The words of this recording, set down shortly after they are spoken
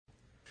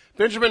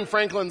Benjamin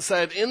Franklin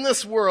said, "In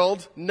this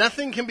world,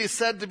 nothing can be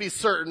said to be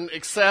certain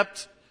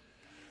except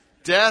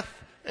death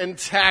and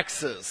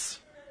taxes."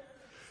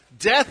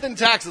 Death and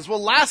taxes.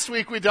 Well, last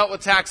week we dealt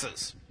with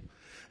taxes.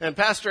 And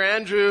Pastor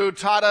Andrew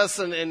taught us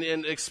and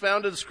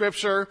expounded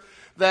scripture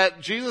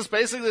that Jesus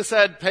basically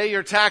said, pay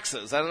your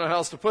taxes. I don't know how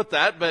else to put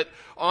that, but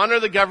honor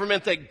the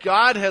government that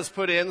God has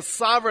put in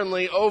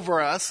sovereignly over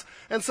us.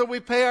 And so we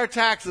pay our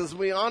taxes.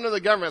 We honor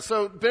the government.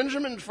 So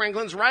Benjamin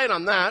Franklin's right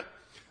on that.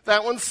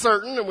 That one's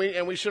certain,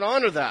 and we should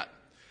honor that.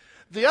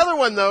 The other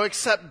one, though,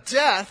 except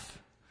death,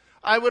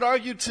 I would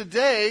argue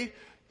today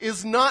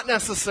is not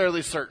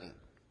necessarily certain.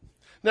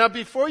 Now,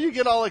 before you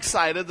get all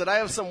excited that I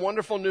have some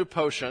wonderful new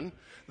potion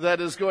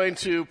that is going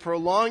to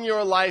prolong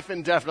your life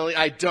indefinitely,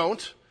 I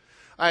don't.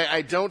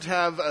 I don't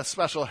have a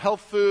special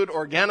health food.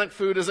 Organic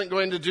food isn't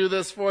going to do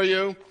this for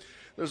you.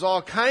 There's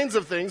all kinds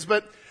of things,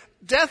 but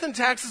death and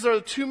taxes are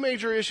the two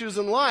major issues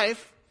in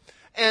life,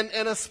 and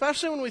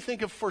especially when we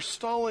think of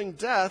forestalling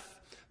death,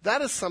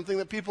 that is something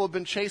that people have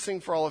been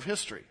chasing for all of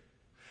history.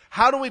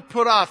 How do we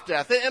put off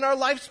death? And our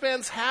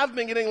lifespans have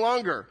been getting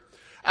longer.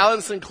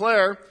 Alan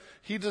Sinclair,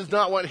 he does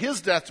not want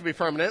his death to be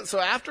permanent, so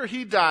after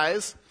he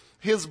dies,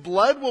 his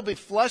blood will be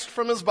flushed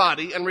from his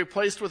body and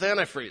replaced with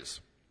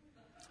antifreeze.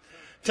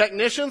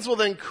 Technicians will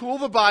then cool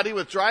the body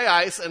with dry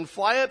ice and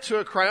fly it to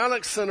a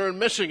cryonic center in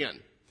Michigan.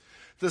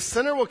 The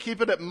center will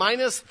keep it at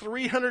minus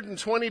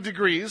 320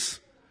 degrees.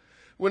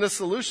 When a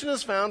solution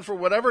is found for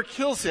whatever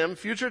kills him,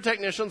 future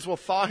technicians will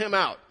thaw him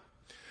out.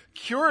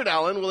 Cured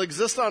Alan will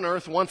exist on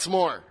Earth once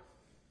more.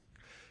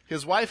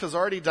 His wife has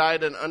already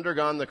died and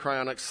undergone the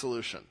cryonic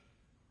solution.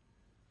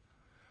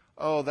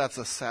 Oh, that's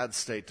a sad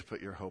state to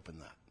put your hope in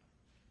that.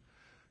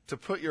 To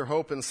put your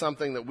hope in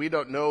something that we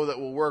don't know that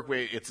will work.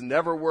 It's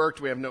never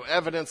worked. We have no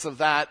evidence of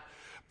that.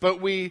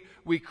 But we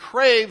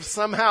crave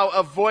somehow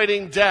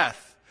avoiding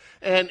death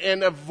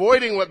and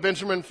avoiding what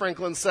Benjamin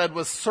Franklin said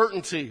was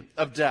certainty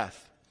of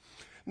death.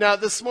 Now,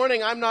 this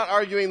morning, I'm not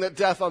arguing that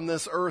death on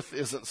this earth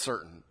isn't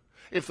certain.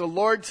 If the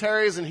Lord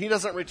tarries and he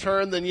doesn't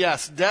return, then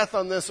yes, death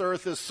on this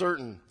earth is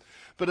certain.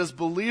 But as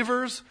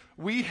believers,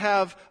 we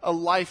have a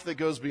life that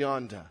goes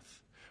beyond death.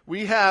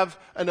 We have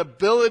an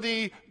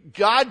ability,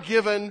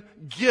 God-given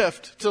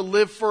gift to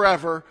live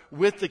forever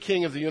with the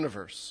King of the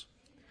universe.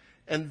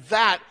 And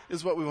that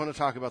is what we want to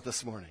talk about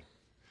this morning.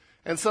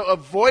 And so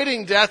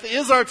avoiding death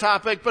is our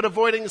topic, but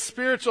avoiding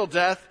spiritual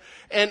death.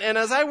 And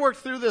as I worked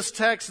through this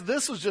text,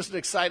 this was just an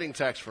exciting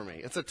text for me.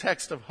 It's a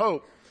text of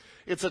hope.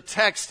 It's a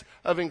text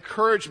of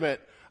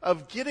encouragement,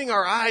 of getting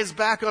our eyes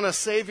back on a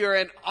Savior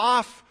and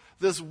off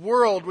this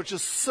world which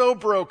is so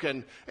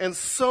broken and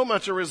so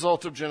much a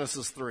result of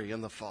Genesis 3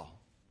 and the fall.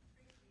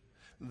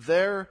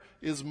 There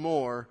is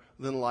more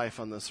than life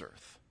on this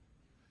earth.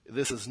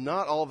 This is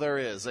not all there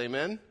is.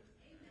 Amen? Amen?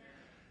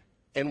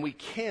 And we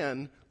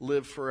can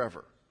live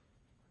forever,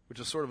 which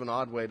is sort of an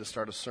odd way to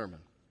start a sermon.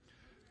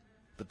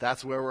 But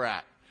that's where we're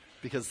at,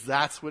 because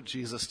that's what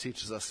Jesus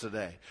teaches us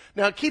today.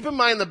 Now, keep in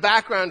mind the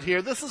background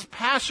here. This is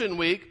Passion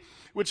Week,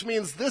 which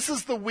means this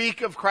is the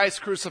week of Christ's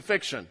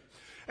crucifixion.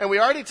 And we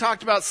already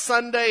talked about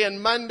Sunday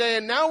and Monday,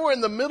 and now we're in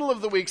the middle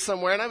of the week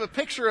somewhere, and I have a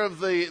picture of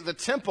the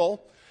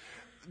temple.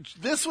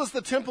 This was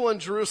the temple in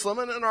Jerusalem,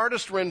 and an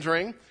artist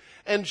rendering.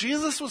 And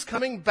Jesus was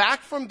coming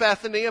back from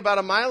Bethany about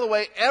a mile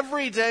away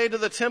every day to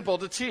the temple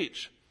to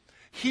teach.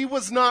 He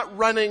was not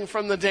running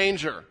from the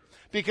danger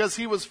because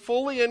he was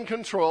fully in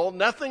control.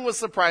 Nothing was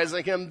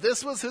surprising him.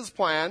 This was his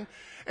plan.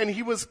 And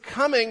he was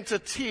coming to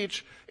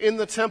teach in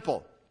the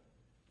temple.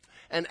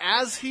 And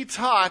as he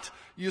taught,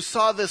 you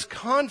saw this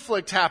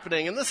conflict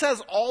happening. And this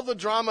has all the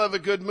drama of a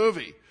good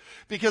movie.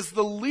 Because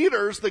the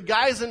leaders, the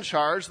guys in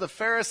charge, the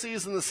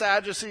Pharisees and the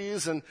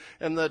Sadducees and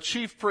the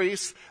chief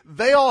priests,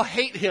 they all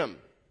hate him.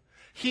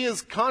 He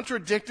is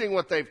contradicting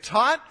what they've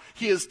taught.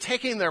 He is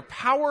taking their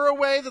power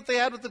away that they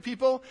had with the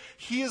people.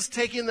 He is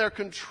taking their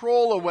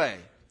control away.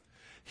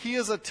 He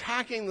is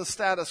attacking the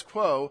status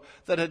quo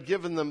that had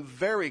given them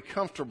very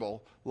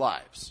comfortable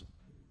lives.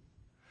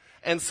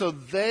 And so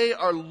they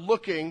are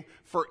looking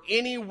for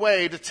any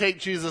way to take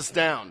Jesus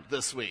down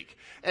this week.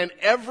 And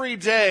every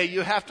day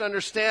you have to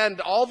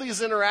understand all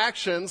these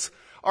interactions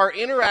are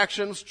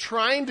interactions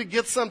trying to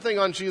get something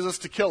on Jesus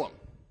to kill him.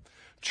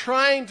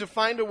 Trying to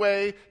find a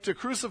way to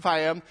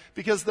crucify him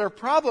because their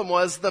problem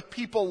was the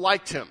people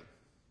liked him.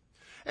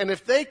 And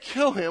if they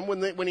kill him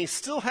when he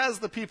still has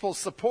the people's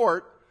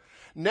support,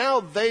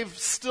 now they've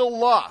still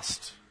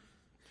lost.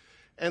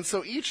 And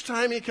so each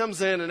time he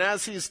comes in and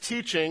as he's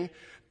teaching,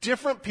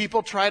 different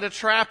people try to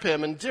trap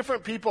him and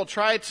different people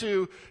try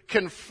to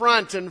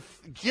confront and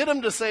get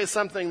him to say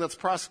something that's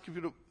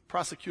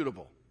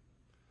prosecutable.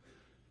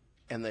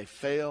 And they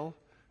fail,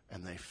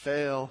 and they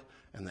fail,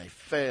 and they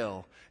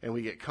fail, and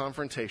we get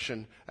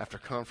confrontation after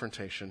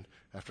confrontation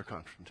after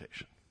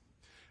confrontation.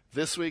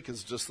 This week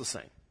is just the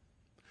same.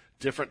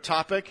 Different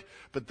topic,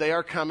 but they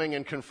are coming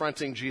and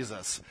confronting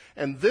Jesus.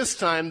 And this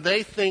time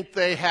they think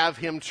they have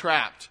him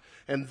trapped.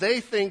 And they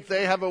think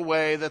they have a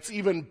way that's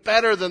even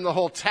better than the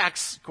whole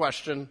tax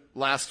question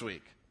last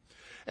week.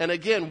 And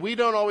again, we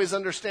don't always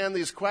understand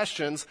these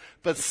questions,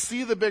 but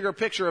see the bigger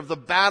picture of the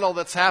battle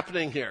that's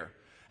happening here.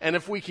 And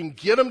if we can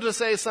get them to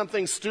say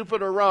something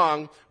stupid or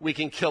wrong, we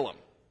can kill them.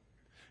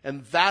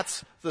 And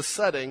that's the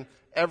setting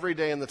every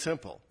day in the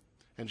temple.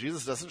 And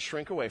Jesus doesn't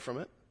shrink away from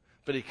it,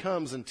 but he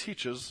comes and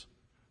teaches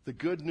the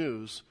good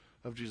news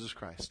of Jesus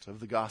Christ, of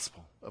the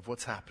gospel, of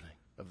what's happening,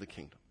 of the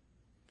kingdom.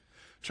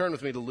 Turn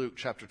with me to Luke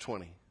chapter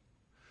 20.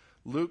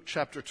 Luke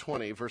chapter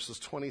 20, verses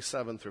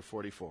 27 through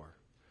 44.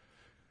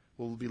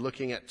 We'll be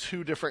looking at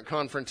two different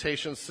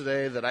confrontations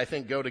today that I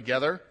think go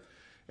together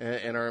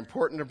and are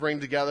important to bring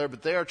together,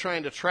 but they are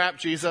trying to trap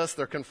Jesus.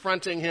 They're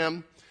confronting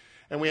him.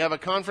 And we have a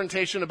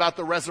confrontation about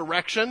the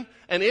resurrection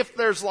and if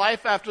there's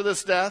life after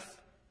this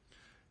death.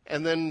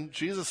 And then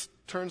Jesus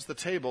turns the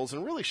tables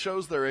and really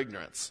shows their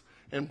ignorance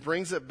and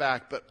brings it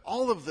back. But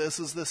all of this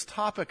is this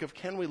topic of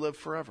can we live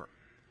forever?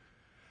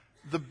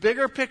 The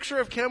bigger picture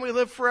of can we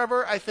live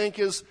forever, I think,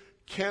 is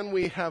can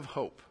we have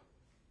hope?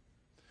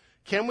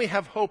 Can we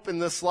have hope in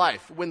this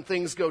life when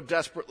things go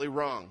desperately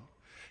wrong?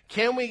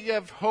 Can we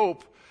have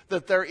hope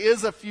that there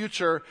is a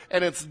future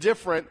and it's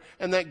different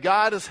and that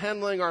God is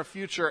handling our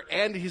future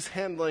and he's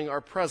handling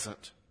our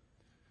present?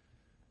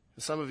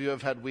 And some of you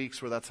have had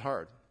weeks where that's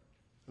hard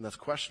and that's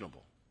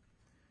questionable.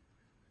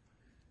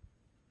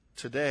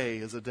 Today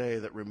is a day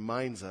that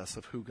reminds us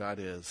of who God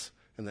is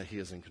and that he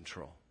is in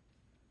control.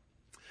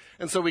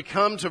 And so we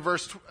come to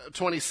verse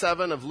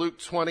 27 of Luke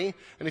 20.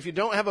 And if you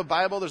don't have a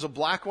Bible, there's a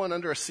black one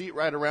under a seat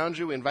right around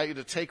you. We invite you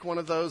to take one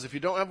of those. If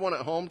you don't have one at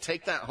home,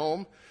 take that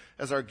home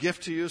as our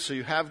gift to you so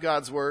you have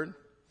God's word.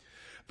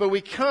 But we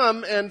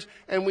come and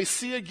we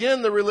see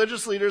again the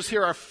religious leaders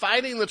here are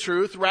fighting the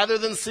truth rather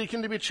than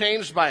seeking to be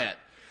changed by it.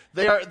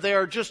 They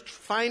are just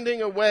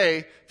finding a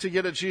way to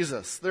get at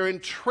Jesus. They're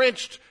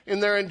entrenched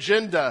in their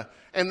agenda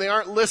and they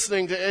aren't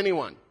listening to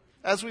anyone.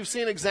 As we've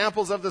seen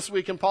examples of this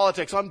week in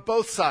politics on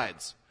both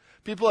sides.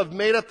 People have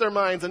made up their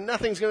minds and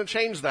nothing's going to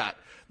change that.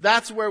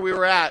 That's where we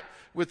were at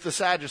with the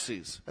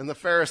Sadducees and the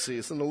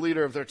Pharisees and the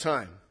leader of their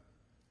time.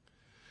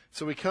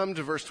 So we come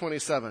to verse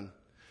 27.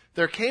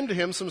 There came to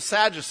him some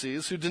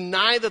Sadducees who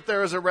deny that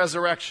there is a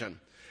resurrection.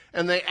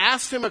 And they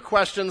asked him a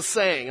question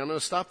saying, I'm going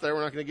to stop there.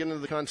 We're not going to get into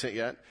the content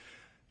yet.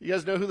 You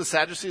guys know who the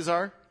Sadducees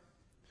are?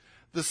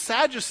 The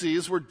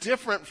Sadducees were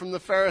different from the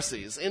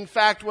Pharisees. In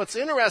fact, what's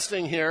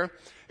interesting here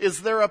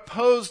is they're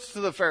opposed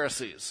to the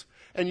Pharisees.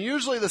 And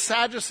usually the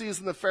Sadducees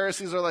and the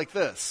Pharisees are like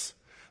this.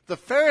 The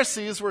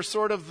Pharisees were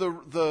sort of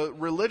the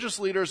religious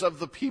leaders of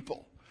the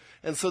people.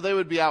 And so they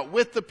would be out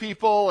with the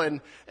people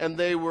and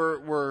they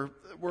were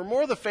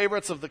more the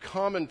favorites of the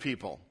common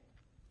people.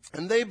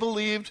 And they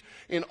believed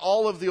in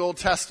all of the Old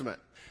Testament.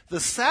 The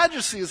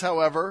Sadducees,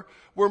 however,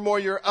 were more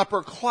your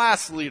upper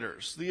class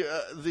leaders,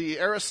 the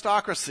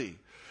aristocracy.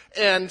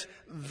 And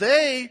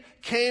they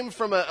came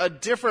from a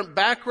different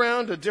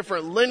background, a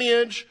different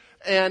lineage.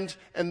 And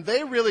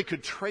they really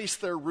could trace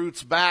their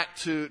roots back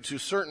to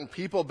certain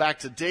people, back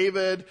to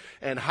David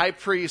and high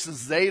priest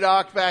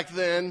Zadok back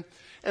then.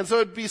 And so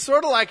it'd be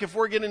sort of like if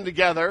we're getting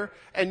together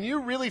and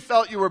you really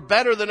felt you were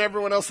better than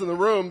everyone else in the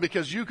room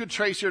because you could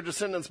trace your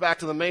descendants back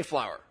to the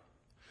Mayflower.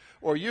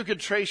 Or you could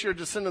trace your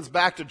descendants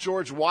back to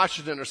George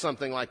Washington or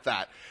something like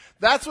that.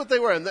 That's what they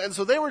were. And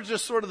so they were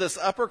just sort of this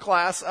upper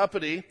class,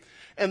 uppity,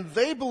 and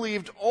they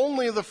believed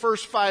only the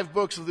first 5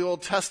 books of the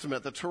Old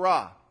Testament, the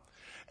Torah.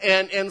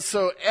 And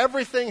so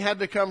everything had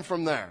to come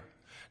from there.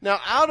 Now,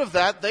 out of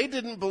that, they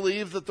didn't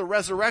believe that the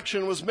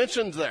resurrection was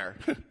mentioned there.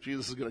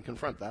 Jesus is going to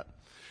confront that.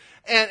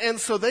 And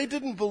so they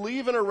didn't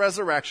believe in a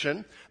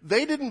resurrection.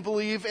 They didn't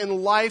believe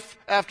in life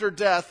after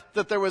death,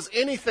 that there was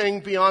anything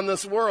beyond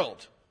this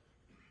world.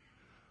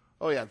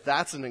 Oh yeah,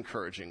 that's an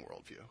encouraging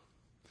worldview.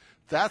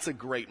 That's a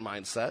great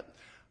mindset.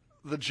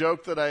 The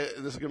joke this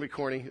is going to be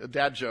corny, a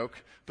dad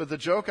joke, but the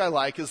joke I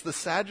like is the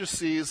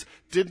Sadducees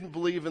didn't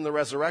believe in the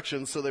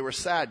resurrection, so they were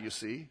sad, you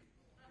see.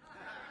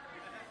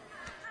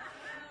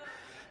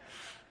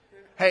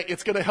 Hey,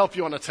 it's going to help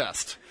you on a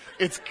test.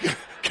 It's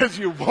because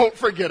you won't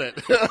forget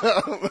it.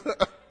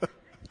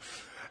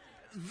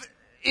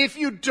 If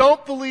you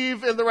don't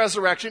believe in the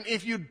resurrection,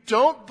 if you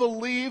don't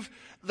believe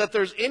that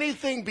there's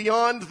anything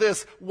beyond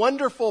this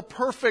wonderful,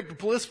 perfect,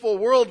 blissful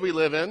world we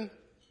live in,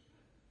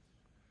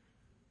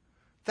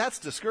 that's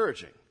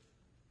discouraging.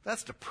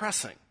 That's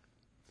depressing.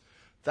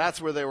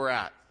 That's where they were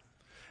at.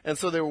 And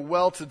so they were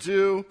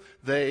well-to-do.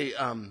 They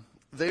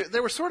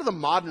were sort of the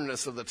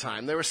modernists of the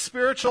time. They were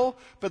spiritual,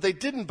 but they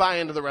didn't buy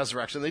into the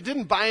resurrection. They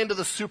didn't buy into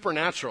the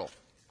supernatural.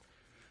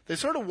 They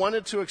sort of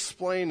wanted to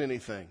explain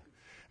anything.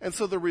 And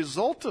so the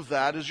result of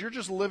that is you're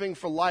just living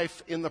for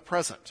life in the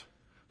present.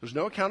 There's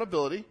no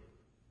accountability.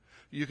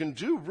 You can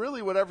do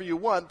really whatever you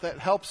want that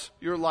helps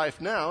your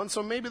life now. And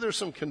so maybe there's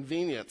some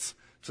convenience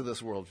to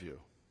this worldview.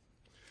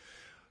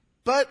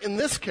 But in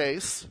this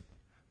case,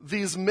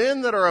 these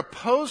men that are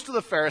opposed to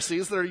the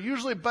Pharisees, that are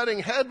usually butting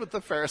head with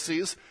the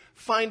Pharisees,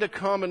 find a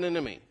common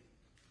enemy.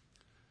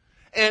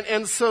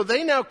 And so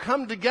they now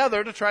come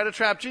together to try to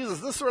trap Jesus.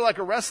 This is sort of like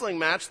a wrestling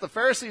match. The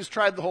Pharisees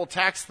tried the whole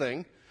tax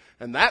thing,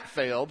 and that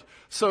failed.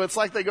 So it's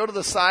like they go to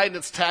the side, and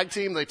it's tag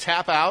team, they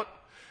tap out.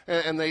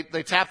 and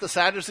they tap the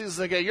Sadducees and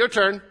say, okay, your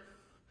turn.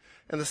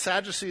 And the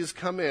Sadducees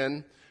come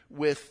in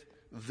with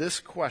this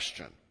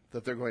question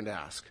that they're going to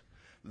ask.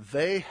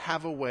 They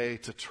have a way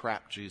to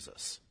trap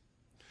Jesus.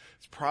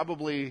 It's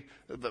probably,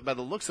 by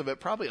the looks of it,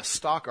 probably a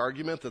stock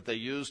argument that they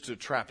use to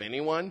trap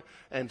anyone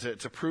and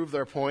to prove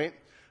their point.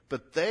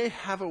 But they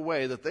have a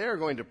way that they are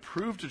going to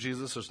prove to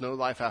Jesus there's no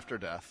life after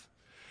death.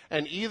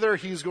 And either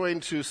he's going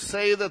to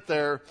say that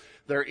there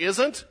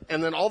isn't,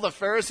 and then all the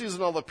Pharisees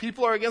and all the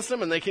people are against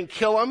him and they can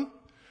kill him,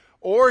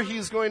 or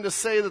he's going to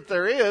say that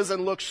there is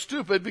and look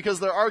stupid because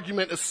their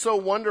argument is so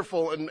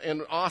wonderful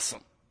and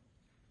awesome.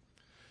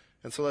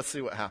 And so let's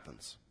see what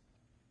happens.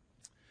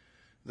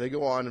 They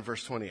go on in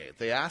verse 28.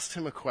 They asked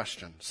him a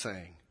question,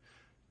 saying,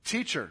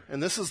 Teacher,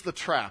 and this is the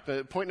trap.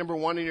 Point number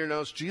 1 in your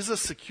notes,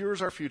 Jesus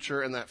secures our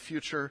future, and that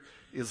future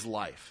is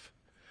life.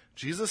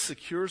 Jesus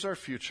secures our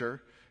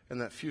future,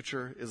 and that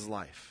future is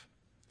life.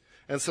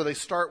 And so they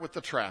start with the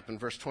trap in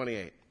verse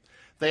 28.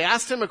 They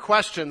asked him a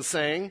question,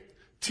 saying,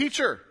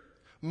 Teacher,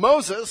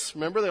 Moses,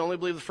 remember they only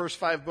believe the first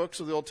 5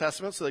 books of the Old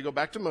Testament, so they go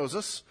back to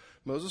Moses.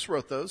 Moses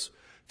wrote those.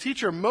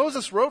 Teacher,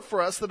 Moses wrote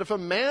for us that if a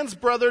man's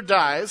brother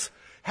dies,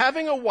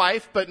 having a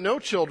wife but no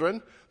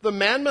children, the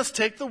man must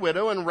take the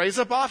widow and raise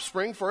up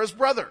offspring for his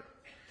brother.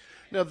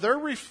 Now, they're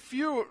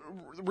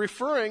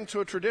referring to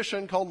a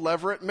tradition called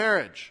levirate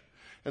marriage.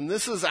 And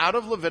this is out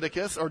of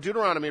Leviticus, or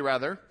Deuteronomy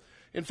rather.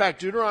 In fact,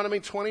 Deuteronomy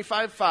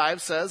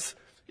 25:5 says,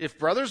 if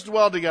brothers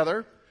dwell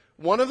together,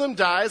 one of them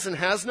dies and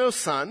has no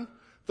son,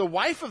 the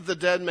wife of the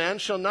dead man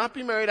shall not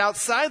be married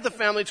outside the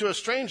family to a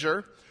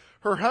stranger.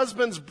 Her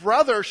husband's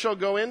brother shall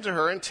go in to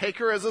her and take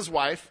her as his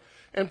wife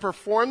and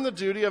perform the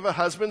duty of a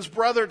husband's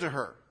brother to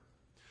her.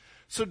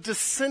 So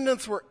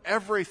descendants were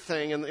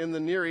everything in the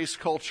Near East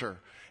culture,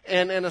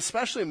 and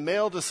especially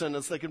male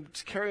descendants. They could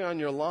carry on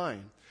your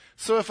line.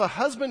 So if a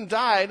husband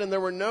died and there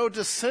were no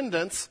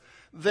descendants,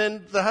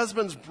 then the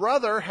husband's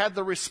brother had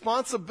the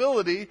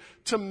responsibility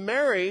to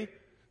marry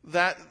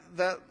that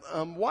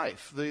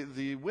wife,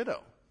 the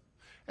widow.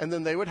 And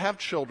then they would have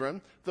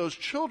children. Those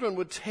children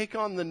would take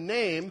on the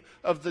name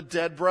of the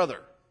dead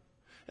brother.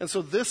 And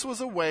so this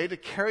was a way to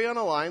carry on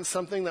a line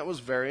something that was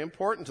very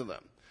important to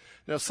them.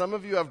 Now, some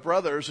of you have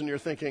brothers and you're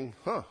thinking,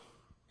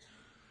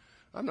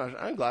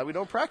 I'm glad we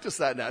don't practice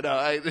that now.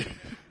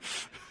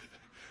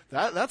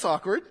 No, that's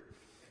awkward.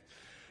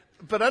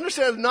 But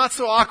understand, it's not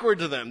so awkward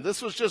to them.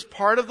 This was just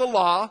part of the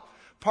law,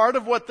 part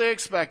of what they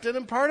expected,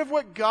 and part of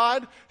what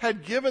God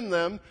had given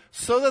them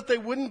so that they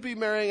wouldn't be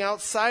marrying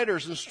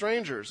outsiders and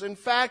strangers. In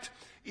fact,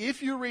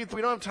 if you read,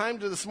 we don't have time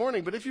to this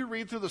morning, but if you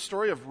read through the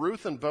story of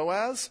Ruth and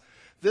Boaz,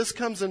 this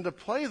comes into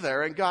play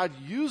there, and God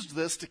used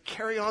this to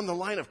carry on the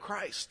line of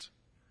Christ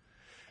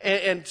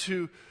and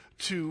to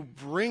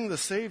bring the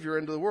Savior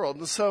into the world.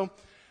 And so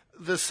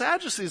the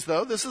Sadducees,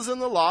 though, this is in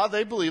the law,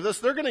 they believe this,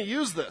 they're going to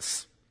use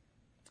this.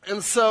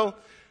 And so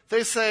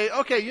they say,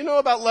 okay, you know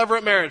about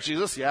levirate marriage,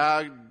 Jesus? Yeah,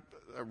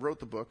 I wrote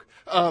the book.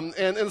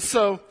 And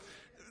so,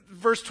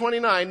 verse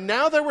 29,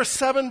 now there were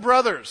 7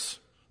 brothers.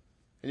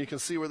 And you can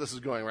see where this is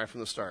going right from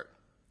the start.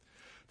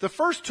 The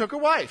first took a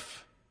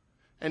wife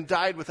and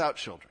died without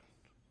children.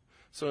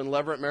 So in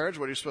levirate marriage,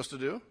 what are you supposed to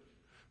do?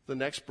 The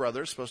next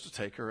brother is supposed to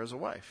take her as a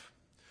wife.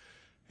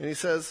 And he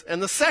says,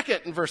 and the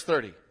second in verse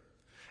 30,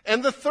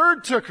 and the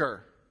third took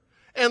her.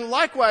 And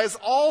likewise,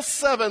 all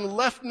 7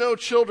 left no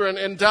children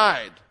and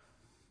died.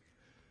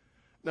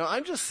 Now,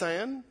 I'm just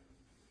saying,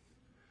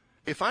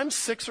 if I'm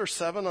 6 or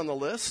 7 on the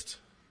list,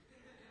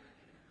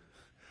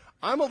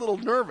 I'm a little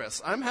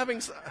nervous. I'm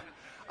having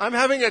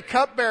a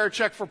cupbearer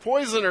check for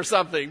poison or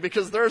something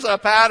because there's a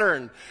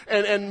pattern.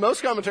 And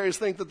most commentaries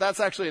think that that's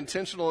actually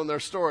intentional in their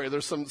story.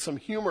 There's some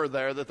humor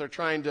there that they're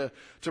trying to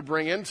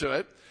bring into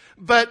it.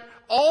 But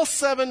all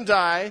 7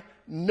 die,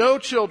 no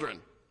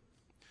children.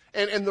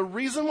 And the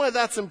reason why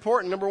that's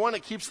important, number 1,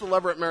 it keeps the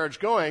levirate marriage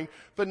going.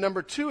 But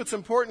number 2, it's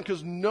important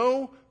because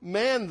no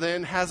man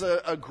then has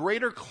a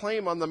greater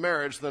claim on the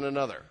marriage than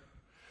another.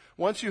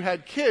 Once you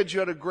had kids, you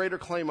had a greater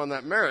claim on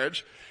that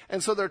marriage.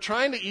 And so they're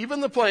trying to even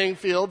the playing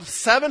field.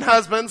 7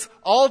 husbands,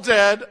 all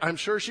dead. I'm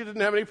sure she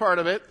didn't have any part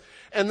of it.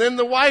 And then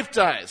the wife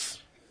dies.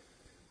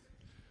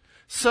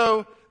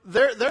 So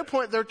their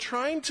point, they're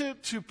trying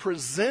to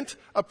present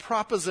a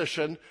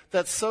proposition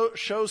that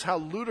shows how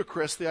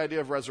ludicrous the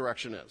idea of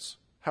resurrection is.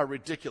 How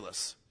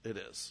ridiculous it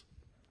is.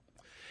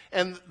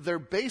 And they're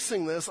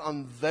basing this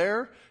on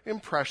their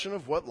impression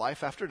of what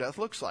life after death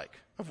looks like,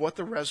 of what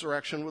the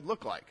resurrection would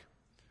look like.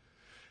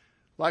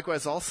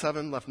 Likewise, all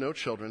 7 left no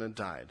children and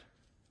died.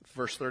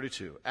 Verse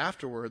 32,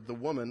 afterward, the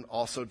woman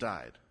also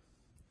died.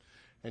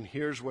 And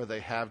here's where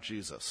they have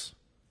Jesus.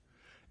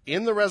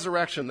 In the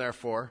resurrection,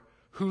 therefore,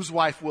 whose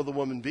wife will the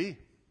woman be?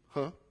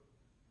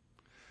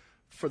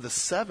 For the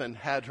 7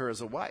 had her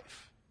as a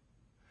wife.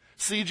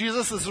 See,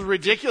 Jesus, this is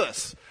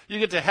ridiculous. You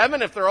get to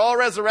heaven, if they're all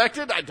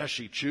resurrected, does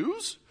she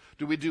choose?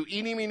 Do we do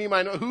eeny, meeny,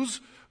 miny?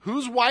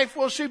 Whose wife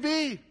will she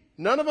be?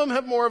 None of them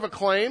have more of a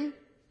claim.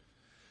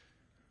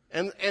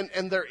 And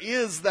there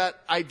is that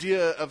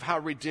idea of how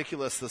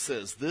ridiculous this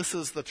is. This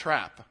is the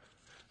trap.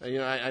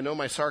 I know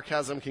my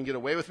sarcasm can get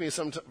away with me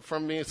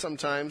from me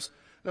sometimes.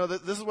 No,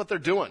 this is what they're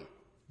doing.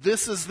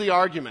 This is the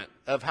argument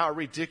of how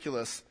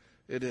ridiculous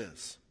it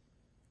is.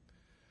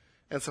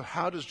 And so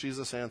how does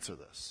Jesus answer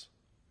this?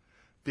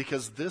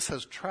 Because this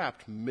has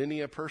trapped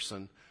many a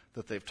person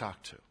that they've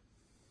talked to.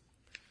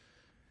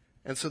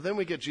 And so then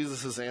we get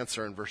Jesus'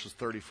 answer in verses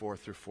 34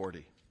 through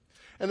 40.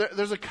 And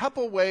there's a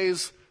couple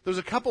ways, there's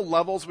a couple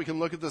levels we can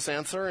look at this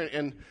answer,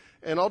 and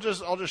I'll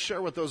just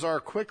share what those are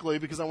quickly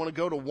because I want to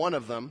go to one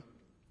of them.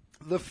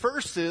 The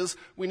first is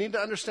we need to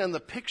understand the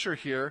picture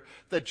here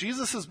that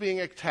Jesus is being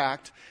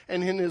attacked,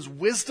 and in his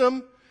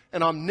wisdom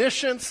and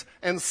omniscience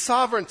and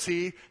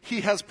sovereignty,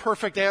 he has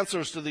perfect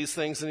answers to these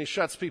things, and he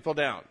shuts people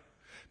down.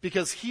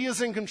 Because he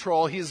is in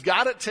control, he's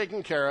got it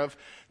taken care of.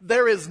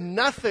 There is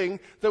nothing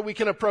that we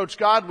can approach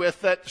God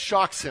with that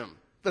shocks him,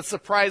 that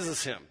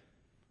surprises him.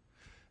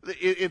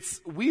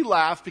 We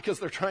laugh because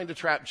they're trying to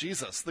trap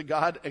Jesus, the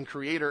God and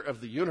creator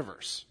of the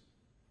universe.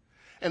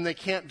 And they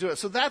can't do it.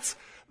 So that's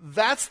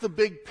the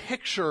big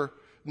picture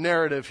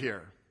narrative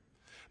here.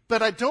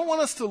 But I don't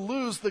want us to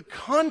lose the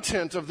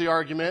content of the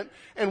argument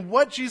and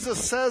what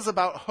Jesus says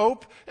about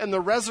hope and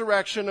the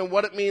resurrection and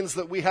what it means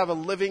that we have a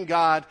living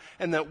God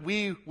and that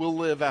we will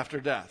live after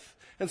death.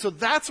 And so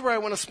that's where I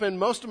want to spend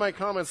most of my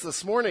comments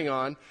this morning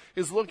on,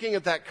 is looking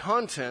at that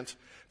content,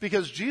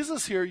 because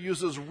Jesus here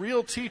uses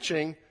real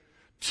teaching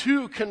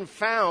to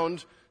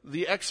confound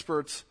the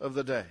experts of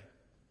the day.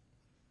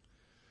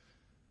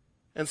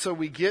 And so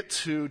we get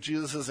to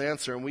Jesus'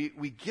 answer, and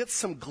we get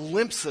some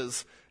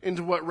glimpses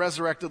into what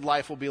resurrected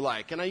life will be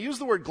like. And I use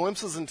the word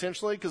glimpses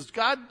intentionally because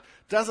God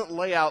doesn't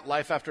lay out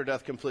life after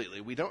death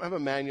completely. We don't have a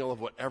manual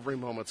of what every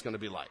moment's going to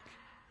be like.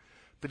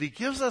 But he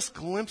gives us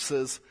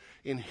glimpses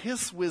in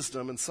his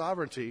wisdom and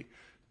sovereignty,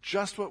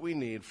 just what we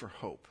need for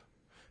hope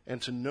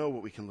and to know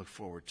what we can look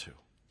forward to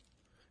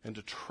and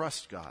to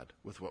trust God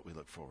with what we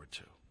look forward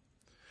to.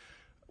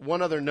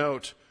 One other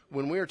note,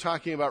 when we are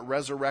talking about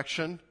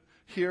resurrection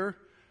here,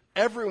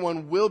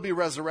 everyone will be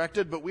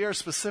resurrected, but we are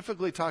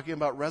specifically talking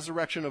about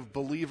resurrection of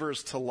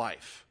believers to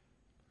life.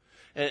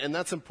 And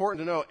that's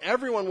important to know.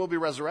 Everyone will be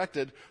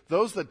resurrected.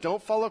 Those that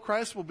don't follow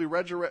Christ will be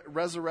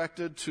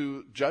resurrected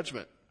to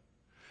judgment.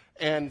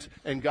 And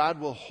God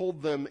will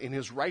hold them in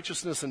his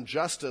righteousness and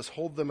justice,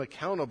 hold them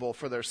accountable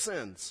for their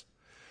sins.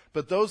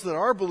 But those that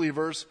are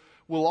believers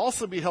will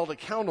also be held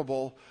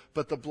accountable,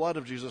 but the blood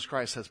of Jesus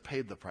Christ has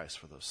paid the price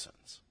for those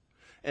sins.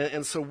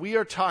 And so we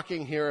are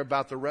talking here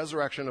about the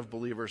resurrection of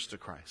believers to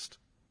Christ.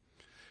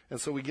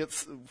 And so we get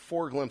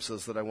 4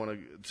 glimpses that I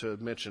want to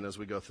mention as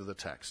we go through the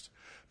text.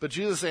 But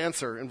Jesus'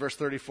 answer in verse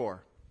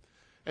 34.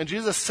 And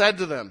Jesus said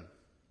to them,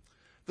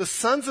 "The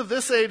sons of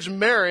this age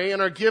marry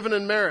and are given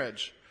in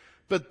marriage.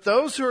 But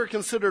those who are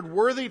considered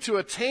worthy to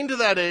attain to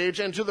that age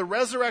and to the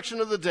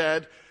resurrection of the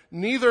dead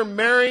neither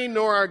marry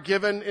nor are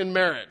given in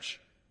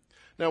marriage."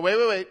 Now,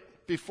 wait.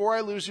 Before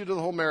I lose you to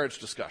the whole marriage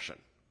discussion,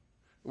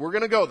 we're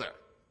going to go there.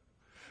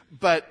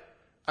 But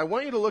I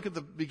want you to look at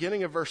the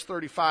beginning of verse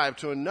 35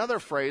 to another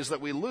phrase that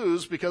we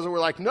lose because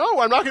we're like, no,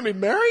 I'm not going to be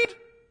married.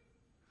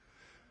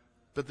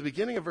 But the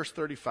beginning of verse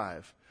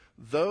 35,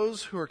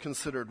 those who are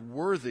considered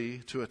worthy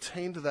to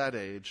attain to that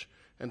age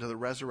and to the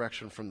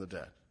resurrection from the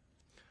dead.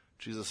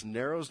 Jesus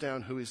narrows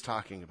down who he's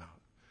talking about.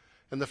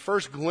 And the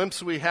first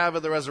glimpse we have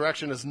of the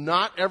resurrection is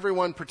not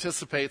everyone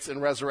participates in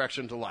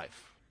resurrection to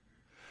life.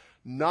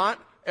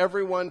 Not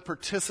everyone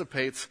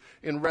participates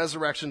in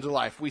resurrection to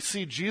life. We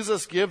see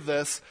Jesus give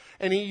this,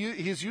 and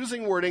he's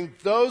using wording,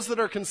 those that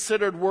are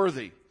considered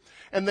worthy.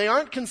 And they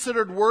aren't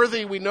considered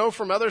worthy, we know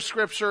from other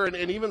scripture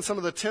and even some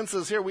of the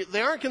tenses here,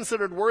 they aren't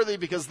considered worthy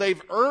because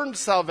they've earned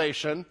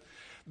salvation.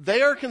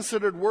 They are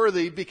considered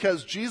worthy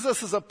because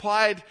Jesus has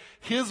applied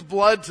his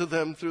blood to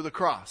them through the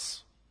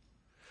cross.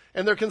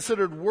 And they're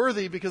considered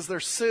worthy because their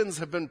sins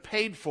have been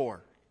paid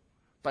for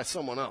by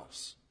someone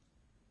else.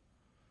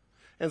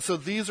 And so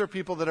these are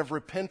people that have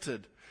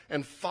repented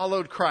and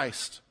followed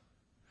Christ.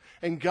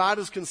 And God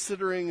is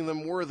considering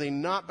them worthy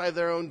not by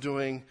their own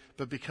doing,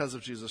 but because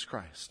of Jesus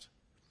Christ.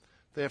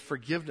 They have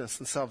forgiveness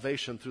and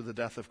salvation through the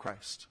death of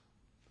Christ.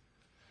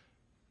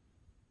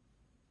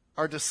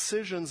 Our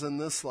decisions in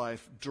this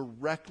life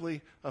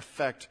directly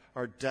affect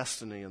our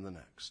destiny in the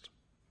next.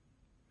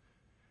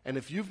 And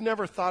if you've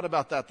never thought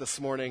about that this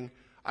morning,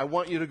 I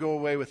want you to go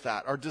away with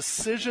that. Our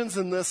decisions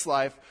in this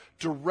life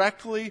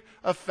directly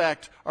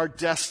affect our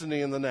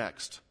destiny in the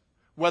next.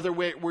 Whether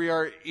we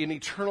are in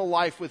eternal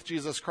life with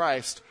Jesus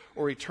Christ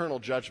or eternal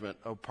judgment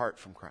apart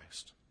from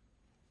Christ.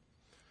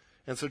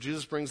 And so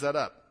Jesus brings that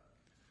up.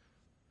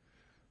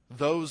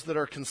 Those that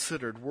are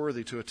considered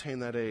worthy to attain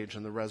that age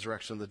and the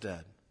resurrection of the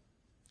dead.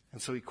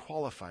 And so he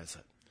qualifies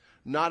it.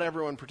 Not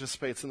everyone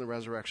participates in the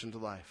resurrection to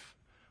life.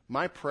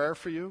 My prayer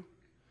for you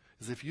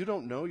is if you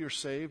don't know you're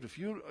saved, if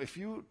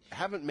you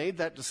haven't made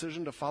that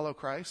decision to follow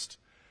Christ,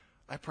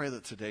 I pray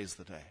that today's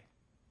the day.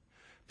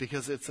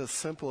 Because it's as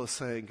simple as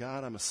saying,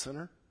 God, I'm a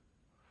sinner.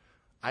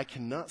 I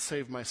cannot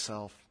save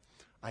myself.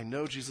 I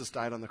know Jesus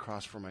died on the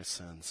cross for my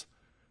sins.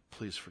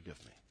 Please forgive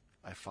me.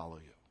 I follow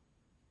you.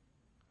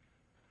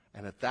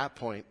 And at that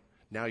point,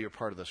 now you're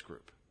part of this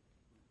group.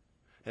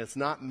 And it's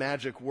not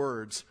magic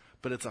words,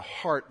 but it's a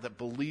heart that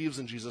believes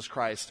in Jesus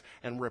Christ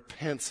and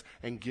repents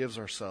and gives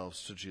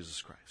ourselves to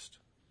Jesus Christ.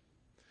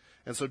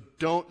 And so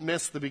don't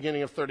miss the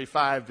beginning of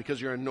 35 because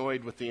you're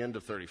annoyed with the end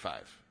of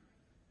 35.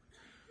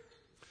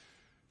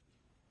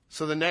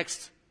 So the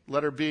next,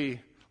 letter B,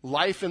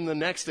 life in the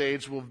next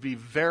age will be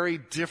very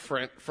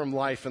different from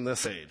life in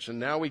this age. And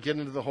now we get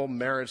into the whole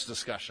marriage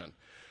discussion.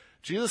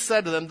 Jesus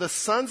said to them, the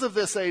sons of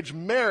this age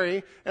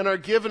marry and are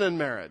given in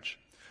marriage.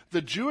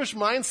 The Jewish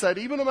mindset,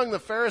 even among the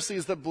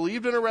Pharisees that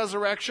believed in a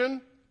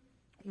resurrection,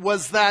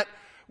 was that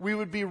we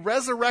would be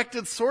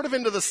resurrected sort of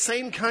into the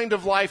same kind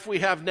of life we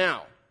have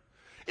now.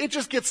 It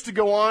just gets to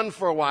go on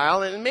for a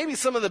while, and maybe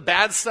some of the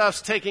bad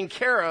stuff's taken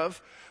care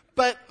of,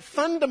 but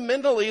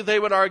fundamentally, they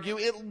would argue,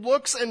 it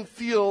looks and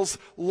feels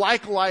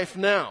like life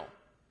now.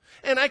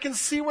 And I can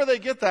see where they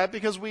get that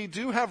because we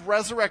do have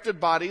resurrected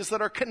bodies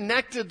that are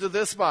connected to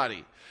this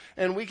body.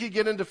 And we could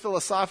get into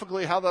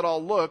philosophically how that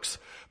all looks,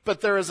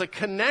 but there is a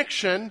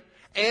connection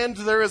and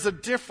there is a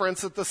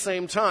difference at the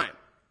same time.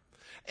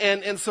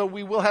 And so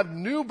we will have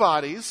new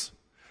bodies,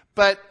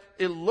 but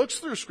it looks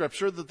through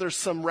Scripture that there's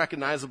some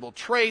recognizable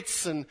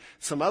traits and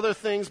some other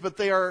things, but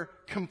they are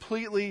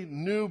completely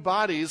new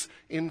bodies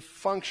in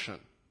function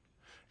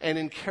and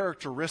in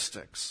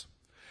characteristics.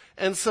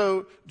 And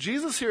so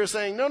Jesus here is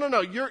saying,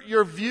 no,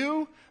 your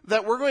view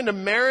that we're going to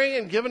marry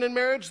and given in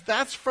marriage,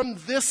 that's from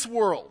this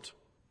world.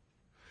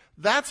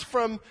 That's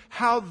from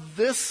how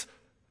this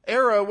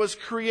era was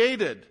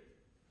created.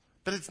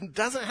 But it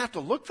doesn't have to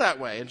look that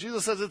way. And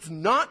Jesus says it's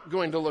not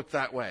going to look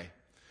that way.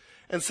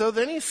 And so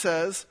then he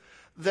says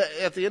that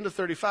at the end of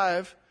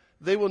 35,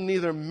 they will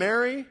neither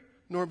marry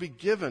nor be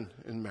given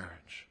in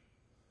marriage.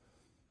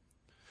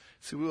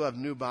 See, we will have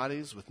new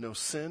bodies with no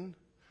sin.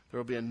 There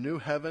will be a new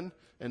heaven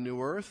and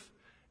new earth.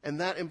 And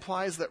that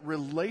implies that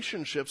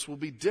relationships will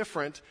be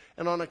different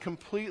and on a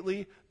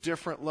completely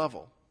different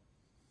level.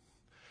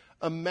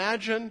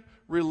 Imagine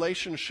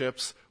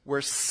relationships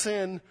where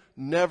sin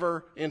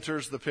never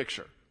enters the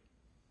picture.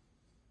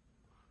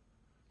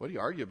 What do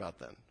you argue about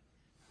then?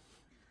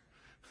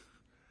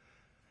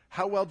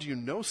 How well do you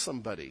know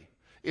somebody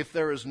if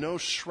there is no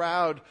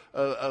shroud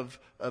of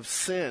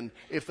sin,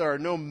 if there are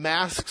no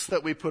masks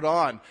that we put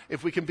on,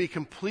 if we can be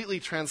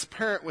completely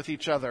transparent with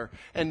each other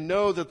and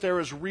know that there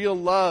is real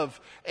love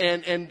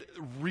and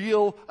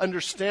real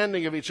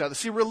understanding of each other?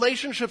 See,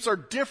 relationships are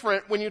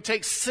different when you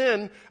take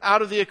sin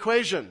out of the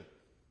equation.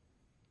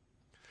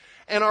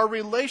 And our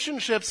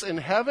relationships in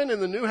heaven,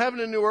 in the new heaven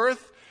and new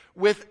earth,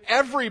 with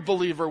every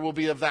believer will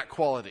be of that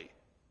quality.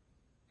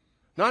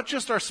 Not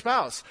just our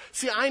spouse.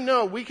 See, I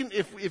know we can,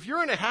 if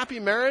you're in a happy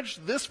marriage,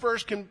 this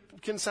verse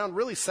can sound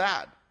really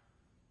sad.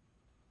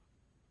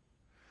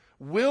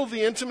 Will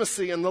the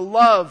intimacy and the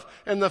love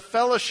and the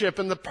fellowship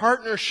and the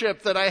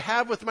partnership that I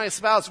have with my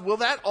spouse, will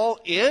that all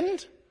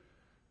end?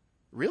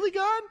 Really,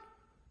 God?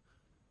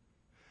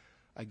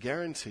 I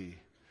guarantee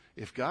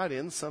if God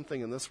ends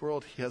something in this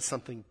world, he has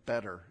something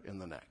better in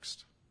the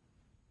next.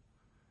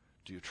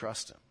 Do you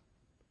trust him?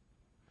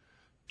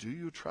 Do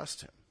you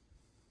trust him?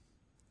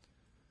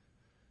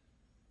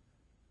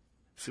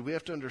 See, we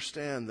have to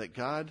understand that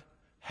God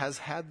has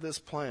had this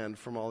plan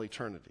from all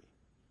eternity.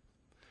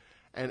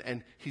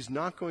 And he's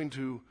not going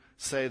to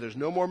say there's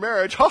no more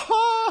marriage. Ha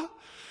ha!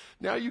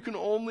 Now you can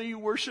only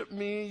worship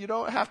me. You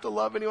don't have to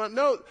love anyone.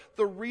 No,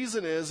 the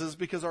reason is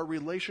because our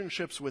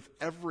relationships with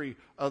every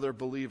other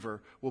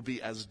believer will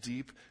be as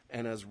deep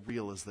and as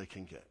real as they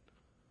can get.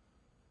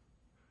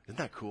 Isn't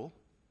that cool?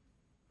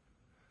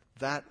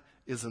 That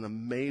is an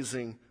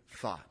amazing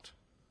thought.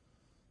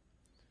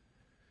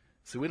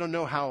 See, we don't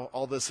know how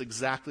all this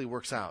exactly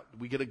works out.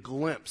 We get a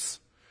glimpse.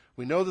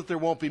 We know that there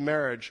won't be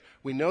marriage.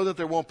 We know that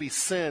there won't be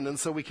sin, and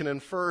so we can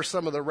infer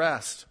some of the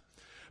rest.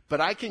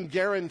 But I can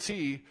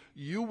guarantee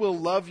you will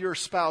love your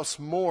spouse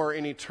more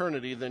in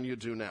eternity than you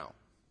do now.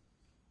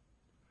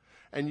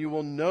 And you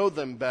will know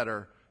them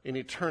better in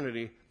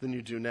eternity than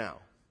you do now.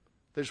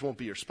 They just won't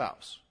be your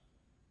spouse.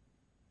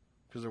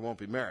 Because there won't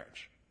be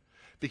marriage.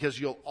 Because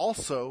you'll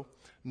also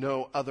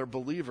know other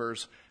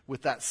believers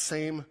with that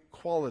same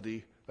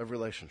quality of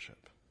relationship.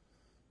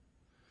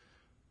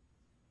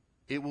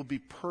 It will be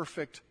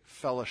perfect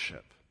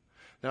fellowship.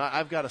 Now,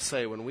 I've got to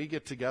say, when we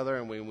get together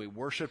and when we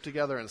worship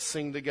together and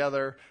sing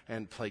together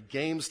and play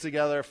games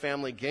together,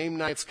 family game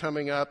nights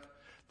coming up,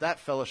 that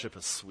fellowship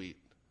is sweet.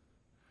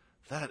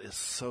 That is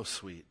so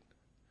sweet.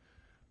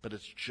 But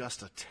it's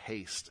just a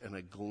taste and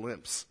a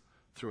glimpse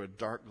through a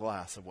dark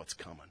glass of what's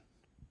coming.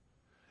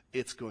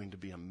 It's going to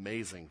be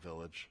amazing,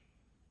 Village.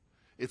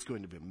 It's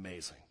going to be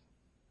amazing.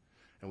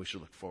 And we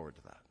should look forward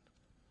to that.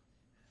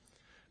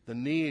 The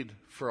need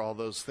for all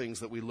those things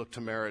that we look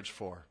to marriage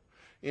for,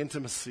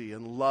 intimacy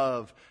and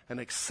love and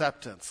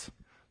acceptance,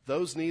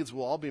 those needs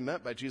will all be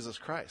met by Jesus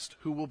Christ,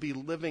 who will be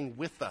living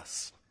with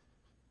us.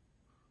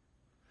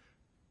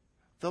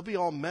 They'll be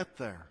all met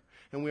there.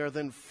 And we are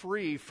then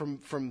free from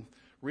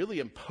really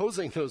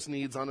imposing those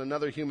needs on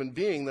another human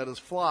being that is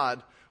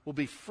flawed. We'll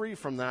be free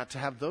from that to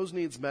have those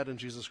needs met in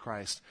Jesus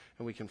Christ,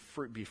 and we can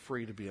be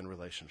free to be in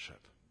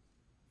relationship.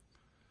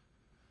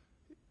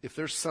 if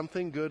there's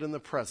something good in the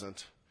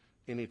present,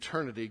 in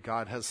eternity,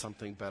 God has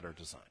something better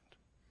designed.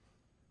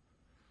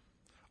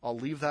 I'll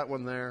leave that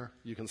one there.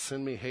 You can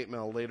send me hate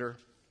mail later.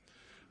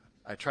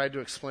 I tried to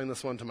explain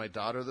this one to my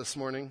daughter this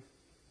morning.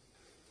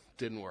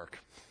 Didn't work.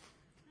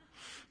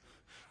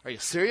 Are you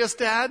serious,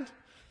 Dad?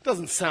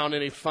 Doesn't sound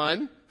any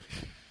fun.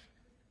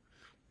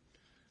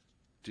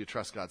 Do you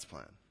trust God's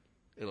plan?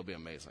 It'll be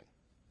amazing.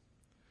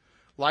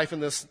 Life in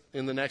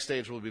the next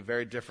age will be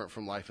very different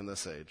from life in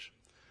this age.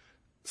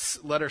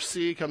 Letter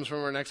C comes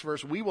from our next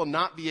verse. We will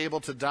not be able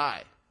to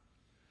die.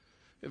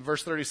 In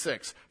verse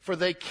 36, for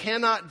they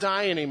cannot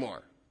die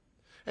anymore.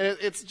 And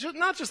it's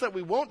not just that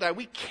we won't die.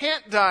 We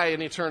can't die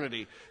in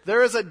eternity.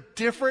 There is a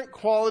different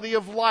quality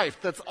of life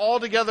that's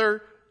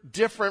altogether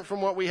different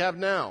from what we have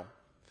now.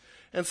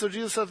 And so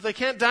Jesus says they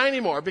can't die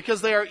anymore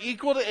because they are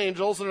equal to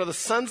angels and are the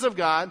sons of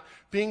God,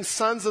 being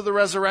sons of the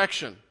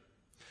resurrection.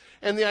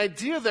 And the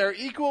idea there,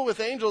 equal with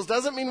angels,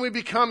 doesn't mean we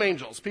become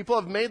angels. People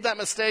have made that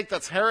mistake.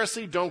 That's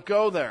heresy. Don't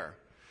go there.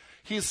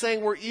 He's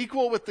saying we're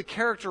equal with the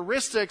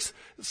characteristics,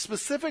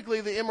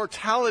 specifically the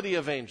immortality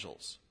of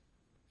angels.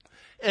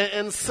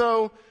 And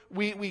so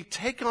we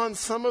take on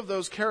some of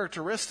those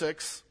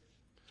characteristics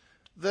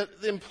that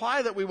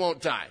imply that we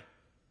won't die,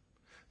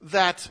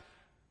 that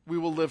we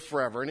will live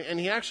forever. And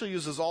he actually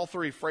uses all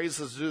three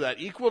phrases to do that.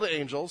 Equal to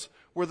angels.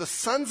 We're the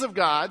sons of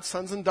God,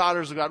 sons and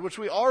daughters of God, which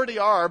we already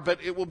are, but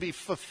it will be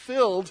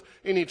fulfilled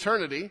in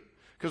eternity.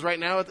 Because right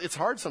now it's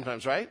hard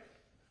sometimes, right?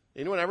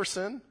 Anyone ever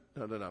sin?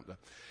 No.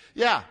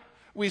 Yeah,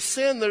 we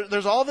sin.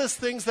 There's all these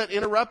things that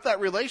interrupt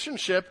that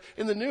relationship.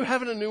 In the new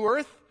heaven and new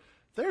earth,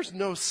 there's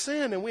no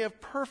sin, and we have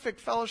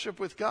perfect fellowship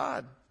with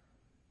God.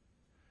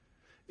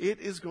 It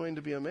is going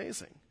to be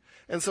amazing.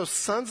 And so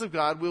sons of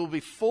God will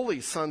be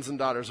fully sons and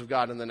daughters of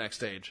God in the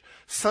next age.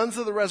 Sons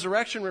of the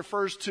resurrection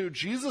refers to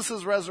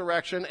Jesus'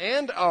 resurrection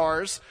and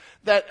ours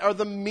that are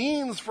the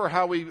means for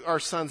how we are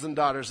sons and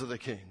daughters of the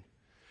King.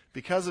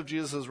 Because of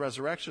Jesus'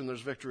 resurrection,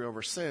 there's victory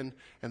over sin,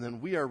 and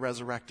then we are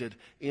resurrected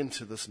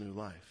into this new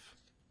life.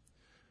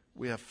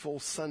 We have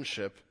full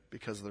sonship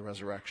because of the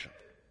resurrection.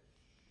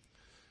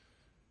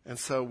 And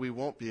so we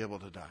won't be able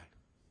to die.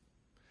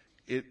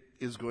 It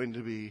is going to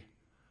be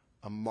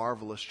a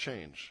marvelous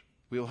change.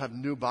 We will have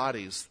new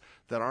bodies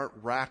that aren't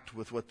racked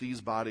with what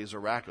these bodies are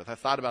racked with. I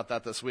thought about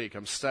that this week.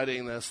 I'm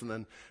studying this, and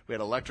then we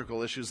had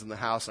electrical issues in the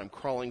house. I'm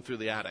crawling through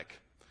the attic,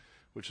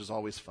 which is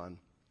always fun,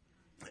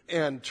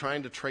 and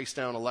trying to trace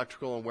down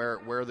electrical and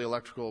where the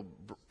electrical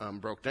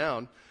broke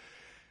down.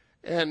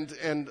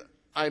 And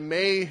I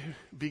may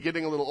be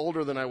getting a little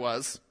older than I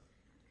was,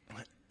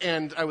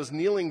 and I was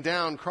kneeling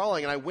down,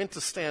 crawling, and I went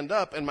to stand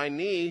up, and my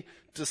knee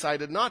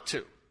decided not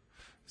to.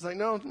 It's like,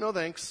 no,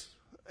 thanks.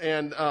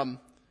 And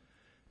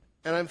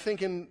I'm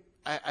thinking,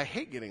 I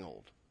hate getting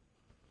old.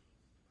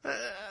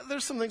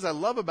 There's some things I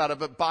love about it,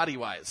 but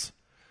body-wise,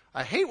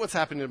 I hate what's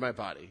happening to my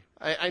body.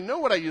 I know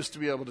what I used to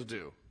be able to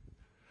do.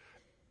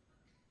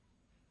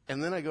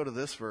 And then I go to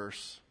this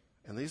verse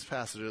and these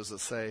passages that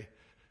say,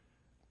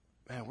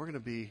 man, we're going to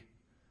be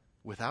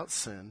without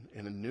sin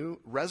in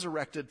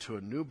resurrected to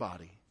a new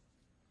body,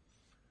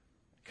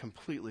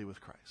 completely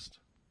with Christ.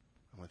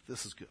 I'm like,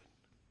 this is good.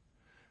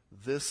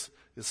 This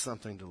is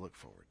something to look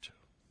forward to.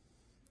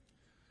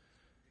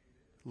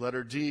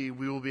 Letter D,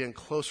 we will be in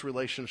close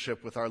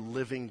relationship with our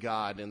living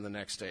God in the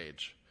next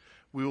age.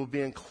 We will be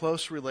in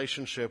close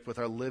relationship with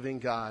our living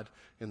God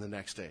in the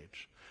next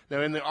age.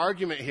 Now, in the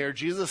argument here,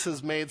 Jesus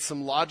has made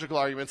some logical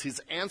arguments.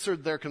 He's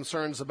answered their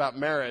concerns about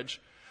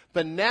marriage.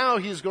 But now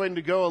he's going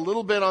to go a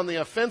little bit on the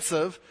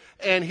offensive,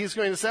 and he's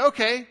going to say,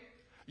 okay,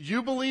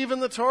 you believe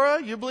in the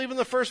Torah? You believe in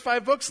the first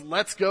 5 books?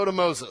 Let's go to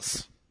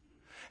Moses.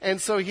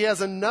 And so he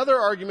has another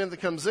argument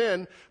that comes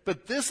in,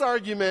 but this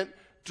argument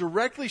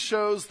directly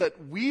shows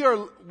that we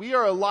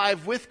are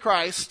alive with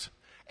Christ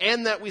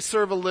and that we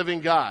serve a living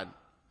God.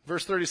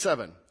 Verse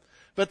 37.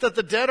 But that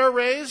the dead are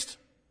raised,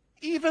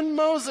 even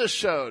Moses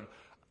showed.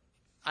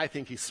 I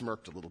think he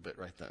smirked a little bit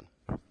right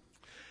then.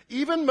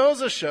 Even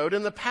Moses showed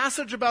in the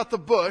passage about the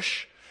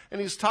bush,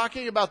 and he's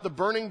talking about the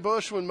burning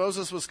bush when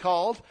Moses was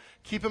called.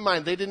 Keep in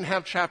mind, they didn't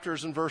have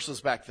chapters and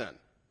verses back then.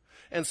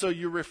 And so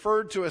you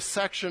referred to a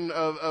section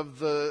of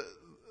the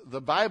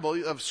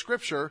Bible, of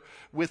Scripture,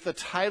 with the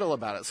title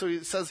about it. So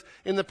he says,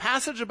 in the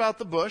passage about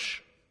the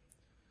bush,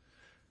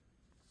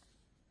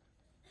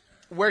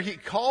 where he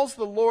calls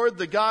the Lord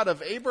the God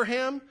of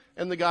Abraham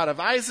and the God of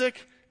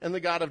Isaac and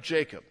the God of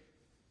Jacob.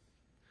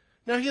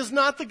 Now, he is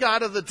not the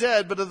God of the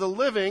dead, but of the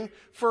living,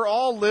 for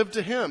all live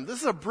to him.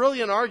 This is a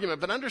brilliant argument,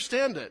 but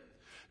understand it.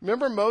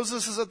 Remember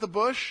Moses is at the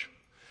bush?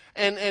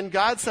 And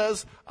God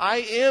says, I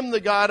am the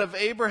God of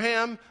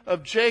Abraham,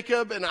 of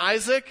Jacob, and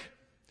Isaac.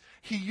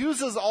 He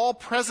uses all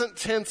present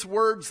tense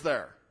words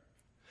there.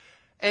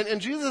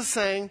 And Jesus is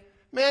saying,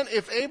 man,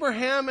 if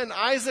Abraham and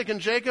Isaac and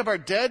Jacob are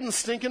dead and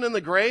stinking in the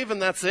grave and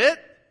that's it,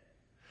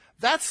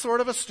 that's sort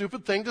of a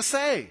stupid thing to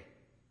say.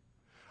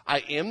 I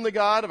am the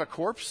God of a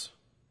corpse.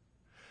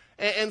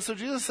 And so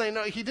Jesus is saying,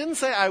 no, he didn't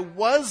say I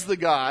was the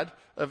God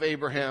of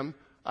Abraham,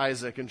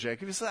 Isaac, and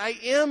Jacob. He said, I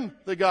am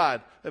the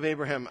God of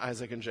Abraham,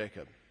 Isaac, and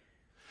Jacob.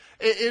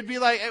 It'd be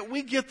like,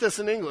 we get this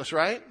in English,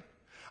 right?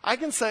 I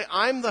can say,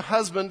 I'm the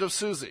husband of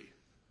Susie.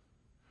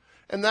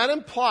 And that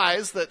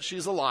implies that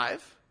she's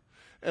alive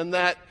and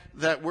that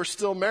we're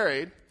still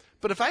married.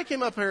 But if I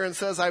came up here and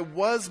said I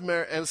was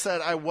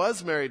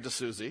married to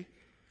Susie,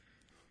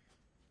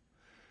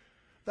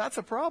 that's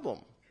a problem.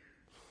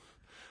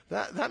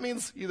 That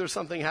means either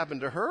something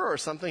happened to her or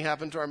something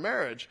happened to our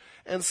marriage.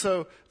 And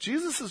so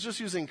Jesus is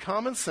just using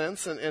common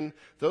sense. And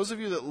those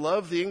of you that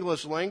love the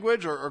English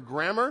language or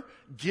grammar,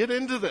 get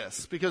into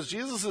this. Because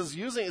Jesus is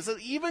using, it says,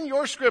 even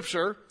your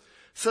scripture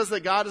says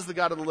that God is the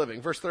God of the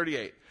living. Verse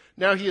 38.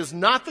 Now he is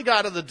not the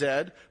God of the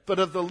dead, but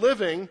of the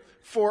living,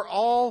 for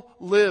all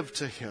live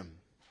to him.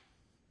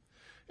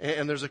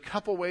 And there's a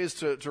couple ways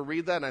to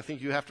read that, and I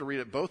think you have to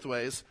read it both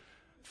ways.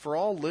 For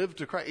all live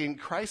to Christ. In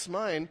Christ's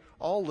mind,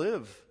 all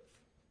live.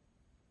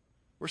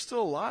 We're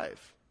still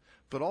alive,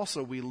 but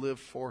also we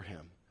live for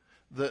him.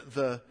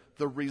 The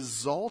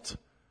result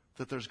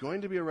that there's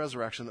going to be a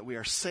resurrection, that we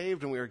are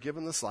saved and we are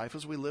given this life,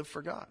 is we live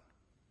for God.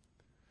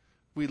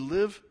 We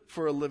live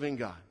for a living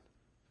God.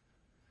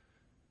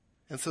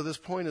 And so this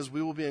point is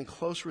we will be in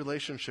close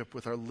relationship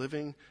with our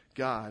living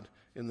God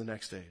in the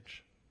next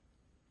age.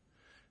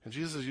 And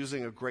Jesus is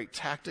using a great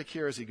tactic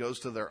here as he goes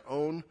to their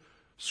own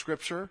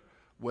scripture.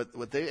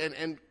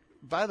 And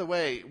by the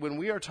way, when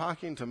we are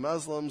talking to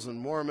Muslims and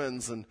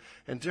Mormons and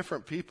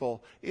different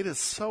people, it is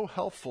so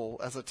helpful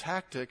as a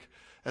tactic,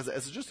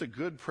 as just a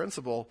good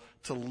principle,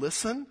 to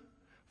listen,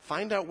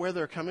 find out where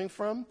they're coming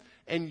from,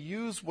 and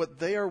use what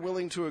they are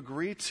willing to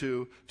agree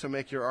to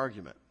make your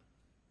argument.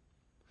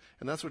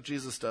 And that's what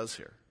Jesus does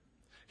here.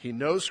 He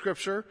knows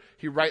Scripture.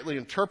 He rightly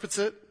interprets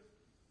it.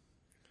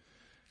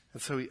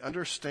 And so he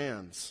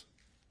understands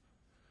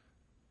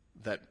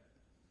that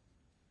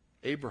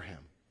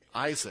Abraham,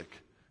 Isaac,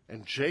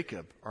 and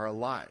Jacob are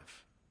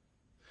alive.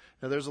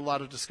 Now, there's a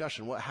lot of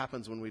discussion. What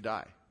happens when we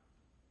die?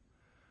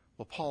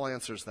 Well, Paul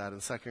answers that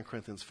in 2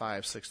 Corinthians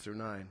 5, 6 through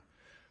 9.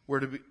 We're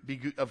to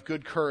be of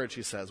good courage,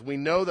 he says. We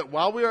know that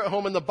while we are at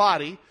home in the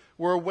body,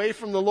 we're away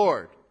from the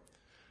Lord.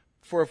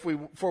 For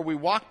we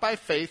walk by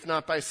faith,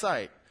 not by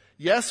sight.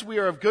 Yes, we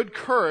are of good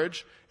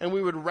courage, and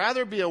we would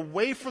rather be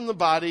away from the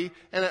body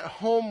and at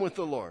home with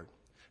the Lord.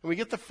 And we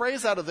get the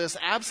phrase out of this,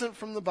 absent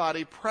from the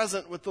body,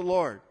 present with the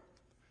Lord.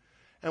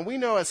 And we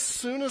know as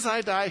soon as I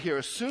die here,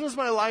 as soon as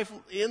my life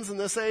ends in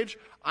this age,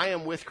 I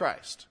am with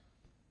Christ.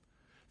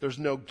 There's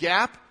no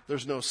gap.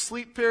 There's no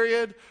sleep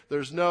period.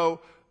 There's no,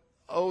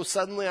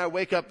 suddenly I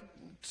wake up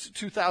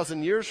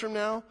 2,000 years from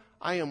now.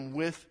 I am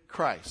with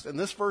Christ. And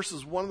this verse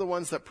is one of the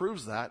ones that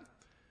proves that.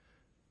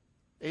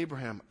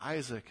 Abraham,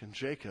 Isaac, and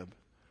Jacob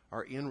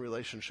are in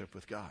relationship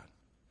with God.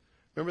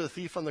 Remember the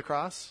thief on the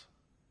cross?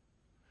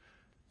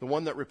 The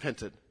one that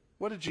repented.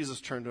 What did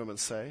Jesus turn to him and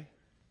say?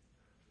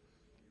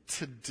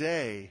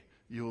 Today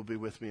you will be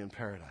with me in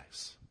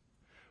paradise.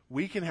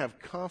 We can have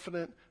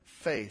confident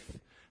faith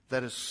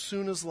that as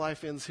soon as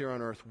life ends here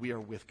on earth, we are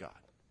with God,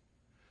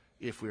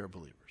 if we are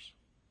believers.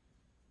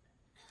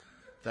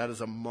 That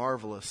is a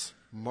marvelous,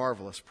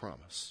 marvelous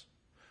promise.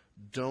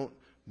 Don't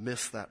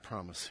miss that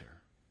promise here.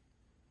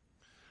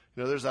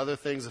 You know, there's other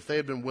things. If they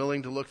had been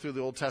willing to look through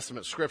the Old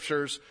Testament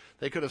scriptures,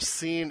 they could have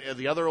seen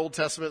the other Old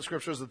Testament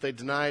scriptures that they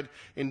denied.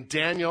 In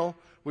Daniel,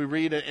 we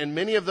read, and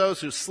many of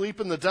those who sleep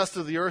in the dust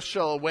of the earth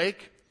shall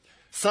awake,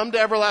 some to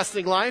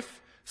everlasting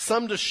life,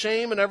 some to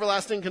shame and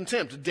everlasting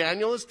contempt.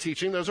 Daniel is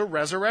teaching there's a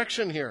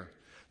resurrection here.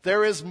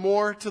 There is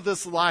more to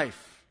this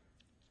life.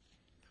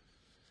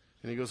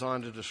 And he goes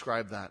on to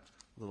describe that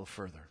a little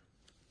further.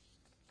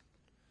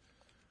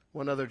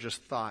 One other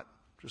just thought,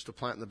 just to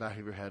plant in the back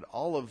of your head.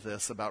 All of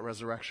this about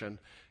resurrection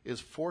is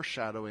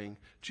foreshadowing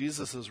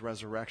Jesus'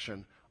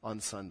 resurrection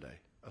on Sunday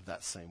of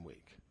that same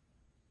week.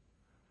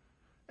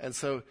 And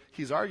so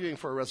he's arguing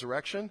for a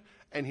resurrection,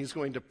 and he's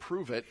going to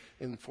prove it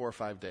in 4 or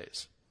 5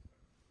 days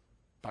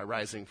by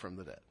rising from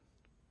the dead.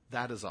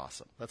 That is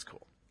awesome. That's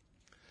cool.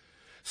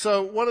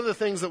 So one of the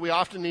things that we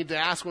often need to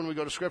ask when we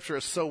go to Scripture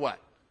is, so what?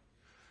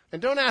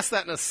 And don't ask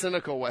that in a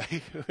cynical way,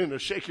 in a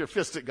shake your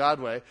fist at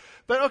God way.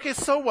 But okay,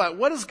 so what?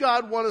 What does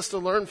God want us to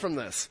learn from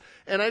this?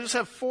 And I just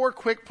have 4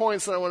 quick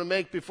points that I want to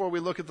make before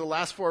we look at the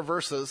last 4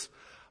 verses.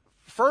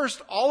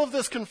 First, all of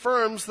this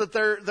confirms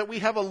that we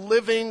have a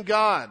living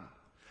God.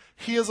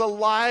 He is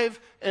alive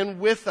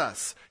and with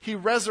us. He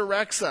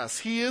resurrects us.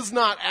 He is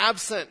not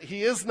absent.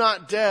 He is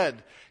not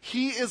dead.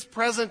 He is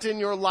present in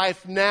your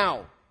life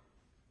now.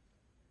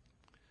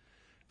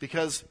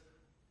 Because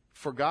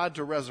for God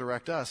to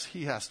resurrect us,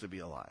 he has to be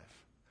alive.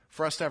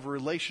 For us to have a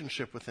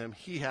relationship with him,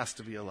 he has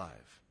to be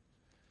alive.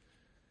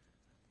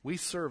 We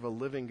serve a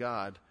living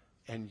God,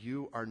 and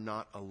you are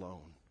not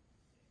alone.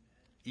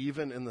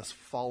 Even in this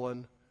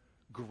fallen,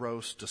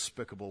 gross,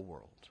 despicable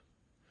world,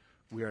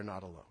 we are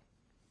not alone.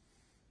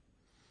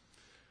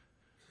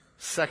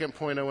 Second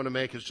point I want to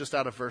make is just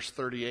out of verse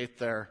 38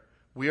 there.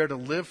 We are to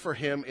live for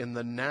him in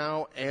the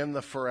now and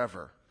the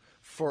forever.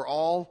 For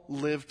all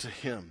live to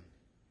him.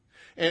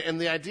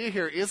 And the idea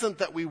here isn't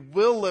that we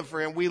will live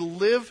for him. We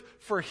live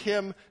for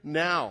him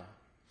now.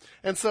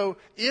 And so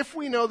if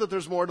we know that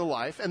there's more to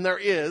life, and there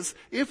is,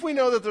 if we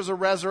know that there's a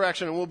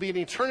resurrection and we'll be in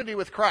eternity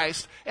with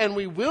Christ, and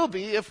we will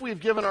be if we've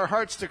given our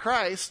hearts to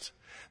Christ,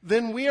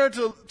 then we are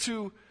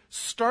to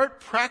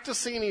start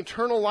practicing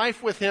eternal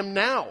life with him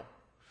now.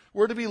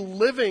 We're to be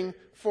living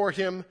for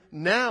him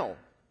now.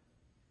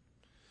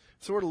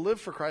 So we're to live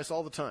for Christ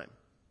all the time.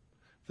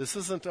 This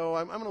isn't,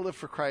 I'm going to live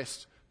for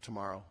Christ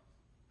tomorrow.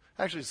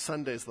 Actually,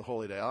 Sunday's the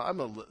holy day. I'm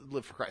going to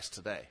live for Christ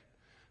today.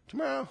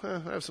 Tomorrow,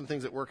 I have some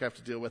things at work I have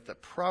to deal with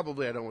that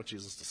probably I don't want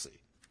Jesus to see.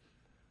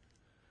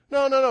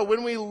 No.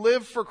 When we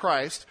live for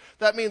Christ,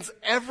 that means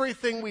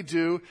everything we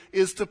do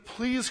is to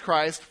please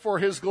Christ for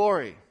his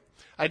glory.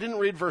 I didn't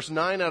read verse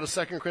 9 out of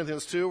 2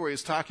 Corinthians 2 where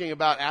he's talking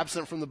about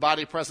absent from the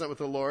body, present with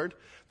the Lord.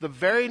 The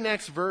very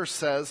next verse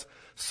says,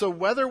 so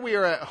whether we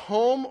are at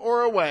home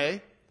or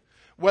away,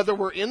 whether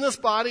we're in this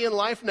body and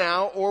life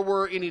now or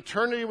we're in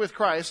eternity with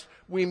Christ,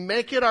 we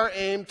make it our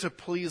aim to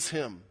please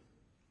him.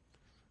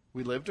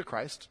 We live to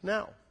Christ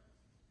now.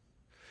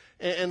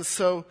 And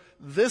so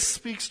this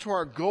speaks to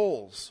our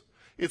goals.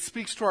 It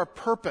speaks to our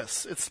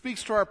purpose. It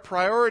speaks to our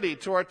priority,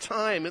 to our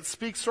time. It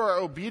speaks to our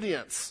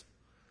obedience.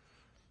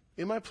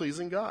 Am I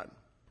pleasing God?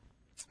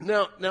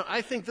 Now,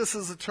 I think this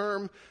is a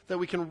term that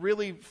we can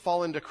really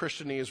fall into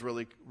Christianese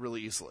really,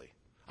 really easily.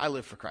 I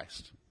live for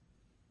Christ.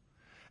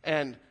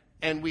 And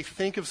we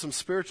think of some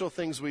spiritual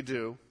things we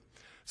do.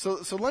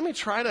 So let me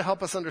try to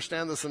help us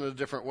understand this in a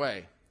different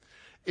way.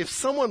 If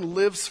someone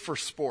lives for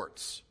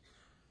sports,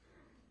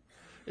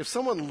 if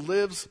someone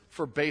lives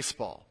for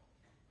baseball,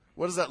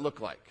 what does that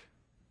look like?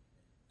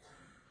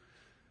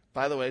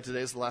 By the way,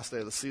 today's the last day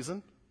of the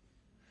season.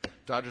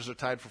 Dodgers are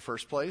tied for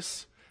first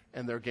place,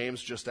 and their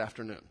game's just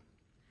afternoon.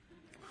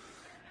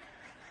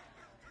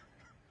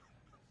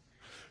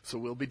 So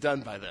we'll be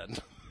done by then.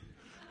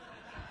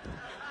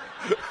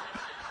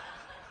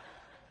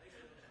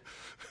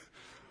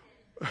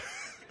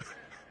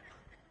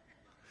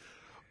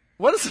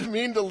 What does it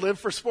mean to live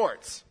for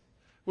sports?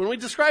 When we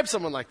describe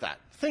someone like that,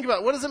 think about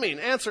it. What does it mean?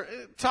 Answer,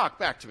 talk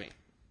back to me.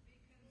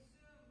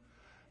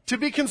 To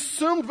be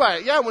consumed by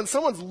it. Yeah, when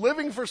someone's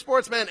living for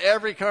sports, man,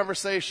 every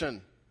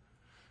conversation.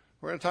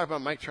 We're going to talk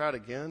about Mike Trout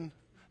again.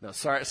 No,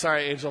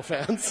 sorry, Angel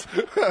fans.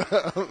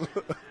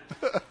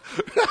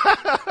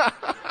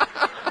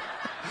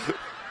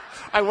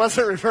 I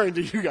wasn't referring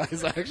to you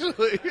guys,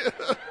 actually.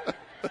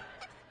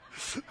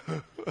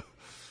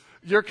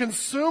 You're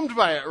consumed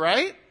by it,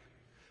 right?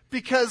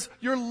 Because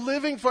you're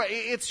living for it.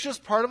 It's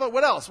just part of it.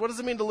 What else? What does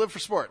it mean to live for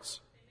sports?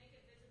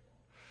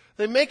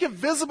 They make it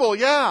visible,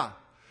 yeah.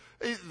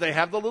 They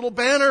have the little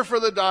banner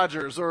for the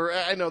Dodgers, or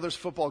I know there's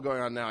football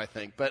going on now, I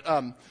think, but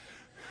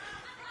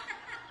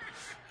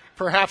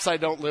perhaps I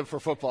don't live for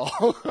football.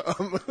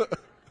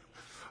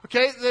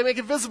 Okay, they make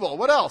it visible.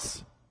 What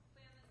else?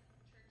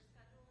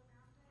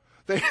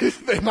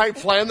 They might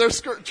plan their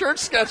church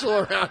schedule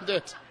around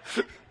it.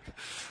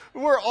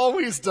 We're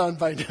always done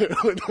by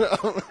noon.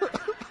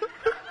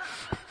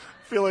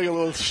 Feeling a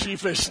little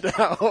sheepish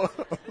now.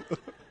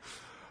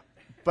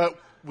 But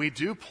we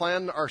do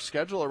plan our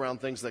schedule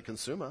around things that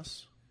consume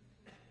us.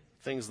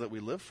 Things that we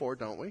live for,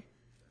 don't we?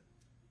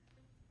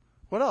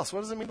 What else?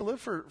 What does it mean to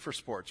live for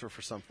sports or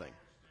for something?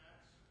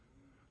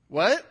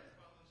 What?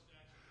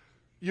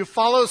 You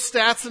follow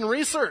stats and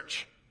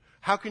research.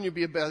 How can you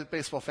be a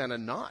baseball fan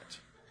and not?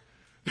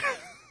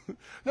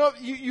 No,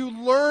 you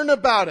learn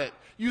about it.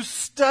 You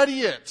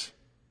study it.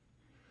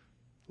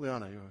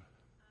 Liana,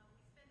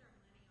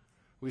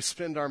 we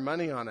spend our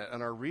money on it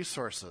and our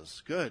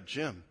resources. Good,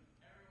 Jim.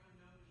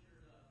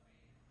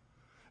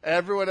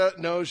 Everyone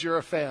knows you're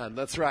a fan.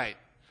 That's right.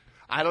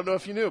 I don't know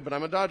if you knew, but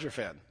I'm a Dodger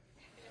fan.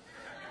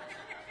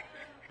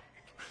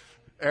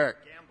 Eric.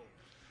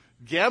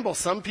 Gamble.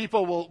 Some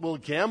people will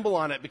gamble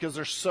on it because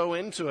they're so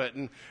into it.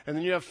 And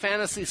then you have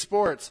fantasy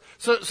sports.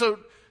 So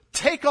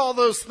take all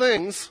those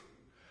things,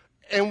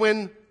 and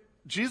when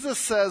Jesus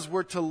says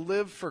we're to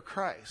live for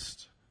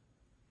Christ,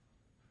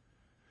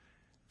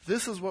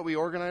 this is what we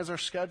organize our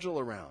schedule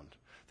around.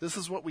 This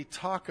is what we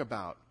talk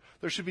about.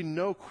 There should be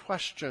no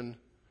question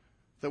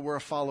that we're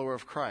a follower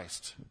of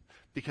Christ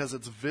because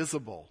it's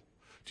visible.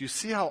 Do you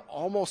see how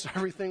almost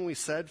everything we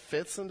said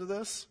fits into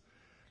this?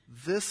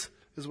 This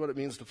is what it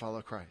means to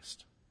follow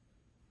Christ.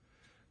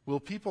 Will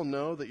people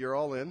know that you're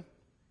all in?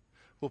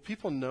 Will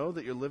people know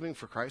that you're living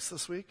for Christ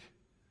this week?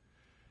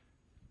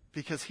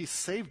 Because he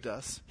saved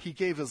us. He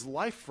gave his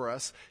life for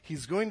us.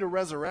 He's going to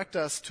resurrect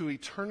us to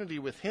eternity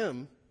with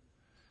him.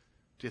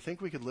 Do you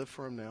think we could live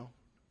for him now?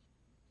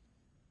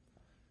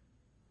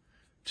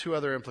 Two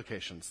other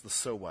implications, the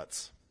so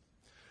whats.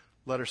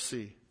 Letter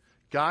C.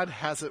 God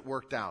has it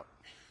worked out.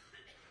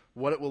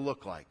 What it will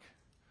look like.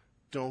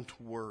 Don't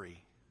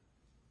worry.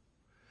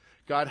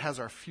 God has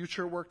our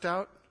future worked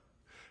out.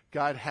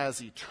 God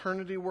has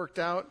eternity worked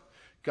out.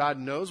 God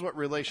knows what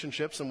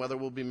relationships and whether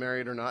we'll be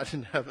married or not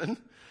in heaven.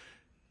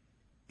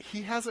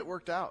 He has it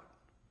worked out.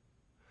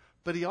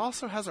 But he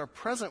also has our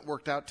present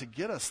worked out to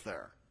get us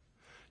there.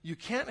 You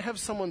can't have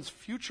someone's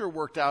future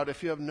worked out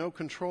if you have no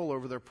control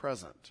over their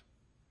present.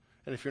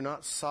 And if you're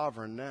not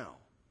sovereign now.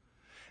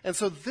 And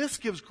so this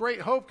gives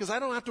great hope because I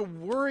don't have to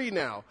worry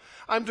now.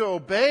 I'm to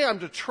obey, I'm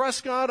to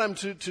trust God, I'm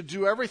to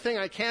do everything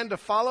I can to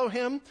follow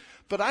him,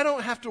 but I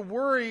don't have to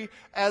worry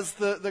as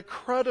the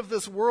crud of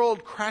this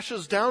world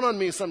crashes down on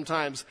me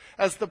sometimes,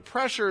 as the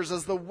pressures,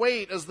 as the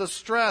weight, as the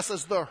stress,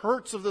 as the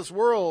hurts of this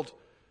world,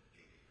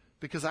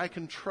 because I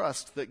can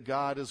trust that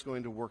God is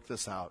going to work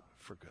this out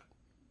for good.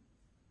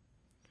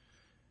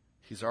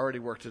 He's already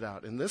worked it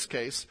out. In this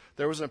case,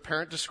 there was an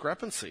apparent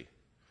discrepancy.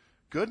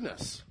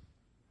 Goodness.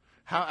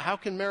 How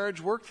can marriage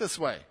work this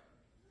way?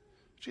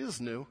 Jesus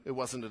knew it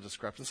wasn't a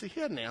discrepancy.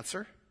 He had an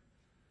answer.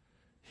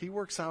 He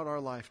works out our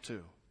life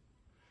too.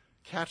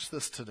 Catch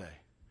this today.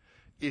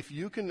 If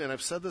you can, and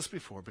I've said this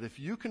before, but if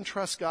you can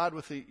trust God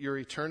with your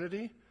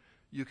eternity,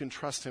 you can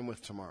trust him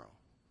with tomorrow.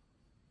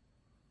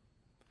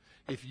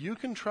 If you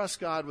can trust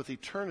God with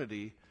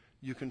eternity,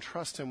 you can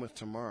trust him with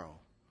tomorrow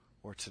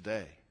or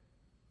today.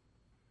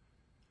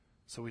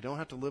 So we don't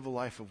have to live a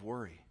life of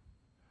worry.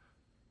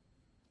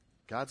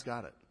 God's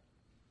got it.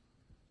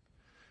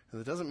 And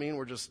it doesn't mean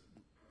we're just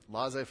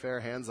laissez-faire,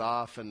 hands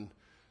off, and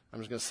I'm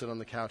just going to sit on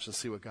the couch and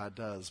see what God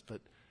does.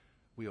 But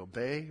we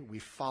obey, we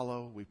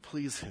follow, we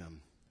please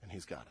him, and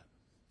he's got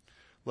it.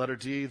 Letter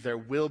D, there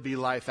will be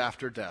life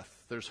after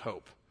death. There's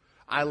hope.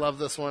 I love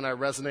this one. I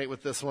resonate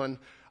with this one.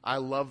 I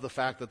love the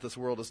fact that this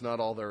world is not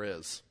all there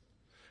is.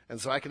 And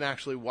so I can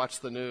actually watch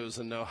the news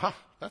and know,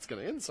 that's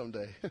going to end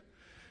someday.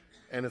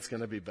 And it's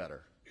going to be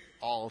better.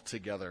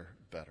 Altogether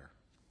better.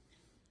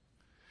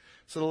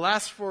 So the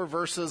last 4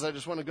 verses I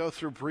just want to go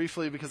through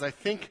briefly because I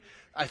think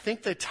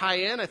they tie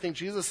in. I think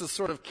Jesus is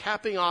sort of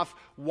capping off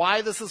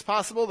why this is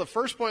possible. The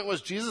first point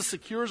was Jesus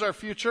secures our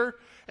future,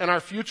 and our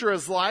future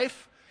is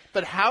life.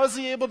 But how is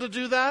he able to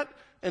do that?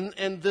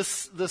 And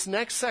this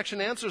next section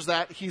answers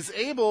that. He's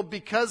able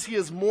because he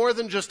is more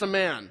than just a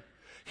man.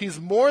 He's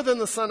more than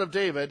the son of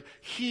David.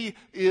 He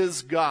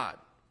is God.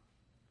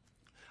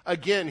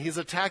 Again, he's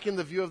attacking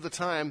the view of the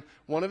time.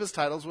 One of his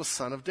titles was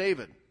Son of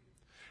David.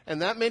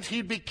 And that meant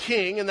he'd be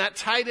king, and that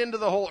tied into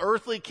the whole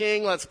earthly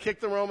king, let's kick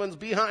the Romans'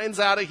 behinds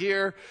out of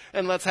here,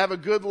 and let's have a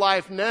good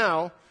life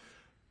now.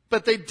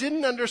 But they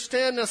didn't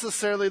understand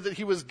necessarily that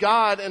he was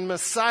God and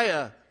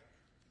Messiah.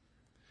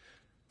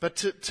 But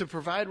to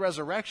provide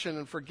resurrection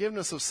and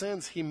forgiveness of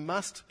sins, he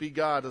must be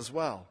God as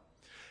well.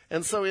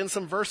 And so in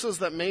some verses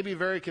that may be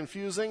very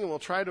confusing, and we'll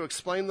try to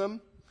explain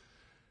them,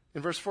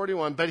 in verse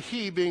 41, but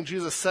he, being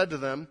Jesus, said to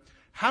them,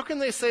 how can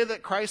they say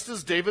that Christ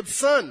is David's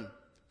son?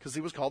 Because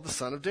he was called the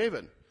son of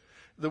David.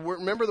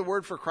 Remember the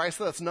word for Christ,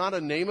 that's not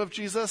a name of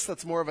Jesus,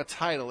 that's more of a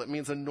title. It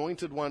means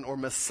anointed one or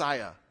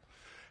Messiah.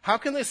 How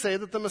can they say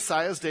that the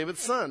Messiah is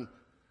David's son?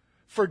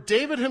 For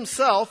David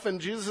himself,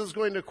 and Jesus is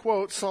going to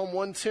quote Psalm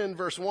 110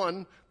 verse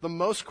 1, the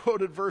most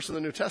quoted verse in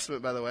the New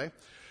Testament, by the way.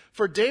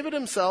 For David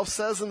himself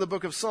says in the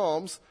book of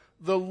Psalms,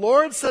 the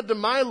Lord said to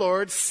my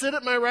Lord, sit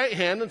at my right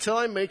hand until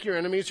I make your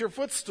enemies your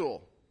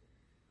footstool.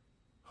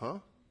 Huh?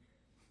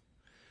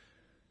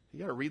 You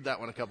got to read that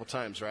one a couple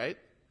times, right?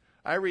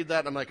 I read that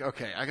and I'm like,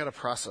 okay, I got to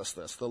process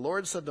this. The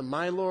Lord said to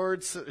my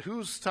Lord,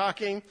 who's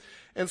talking?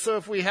 And so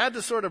if we had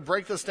to sort of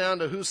break this down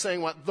to who's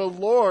saying what, the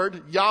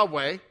Lord,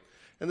 Yahweh,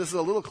 and this is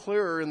a little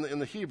clearer in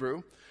the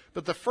Hebrew,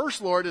 but the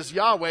first Lord is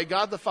Yahweh,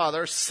 God the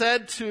Father,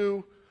 said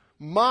to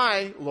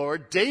my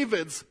Lord,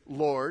 David's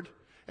Lord,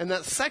 and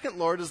that second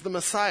Lord is the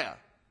Messiah.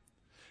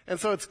 And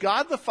so it's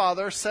God the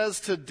Father says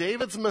to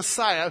David's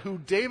Messiah, who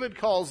David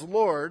calls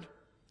Lord,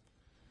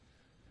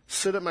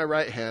 sit at my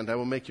right hand, I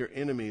will make your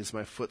enemies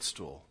my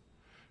footstool,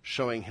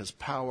 showing his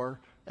power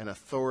and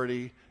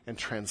authority and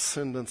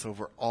transcendence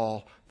over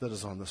all that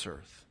is on this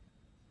earth.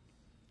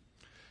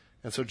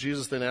 And so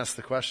Jesus then asks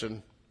the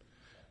question,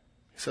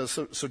 he says,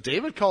 so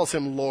David calls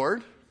him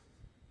Lord.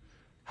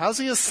 How's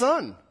he his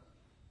son?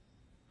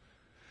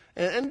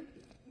 And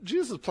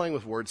Jesus is playing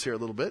with words here a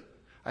little bit.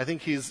 I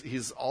think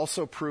he's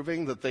also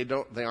proving that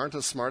they aren't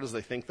as smart as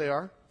they think they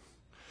are.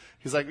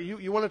 He's like,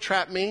 you want to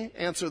trap me?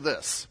 Answer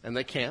this. And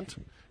they can't.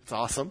 It's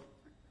awesome.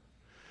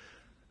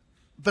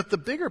 But the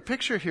bigger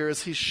picture here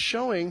is he's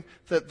showing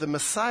that the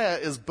Messiah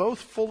is both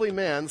fully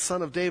man,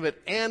 son of David,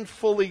 and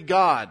fully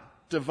God,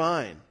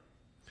 divine.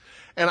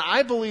 And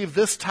I believe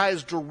this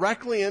ties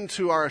directly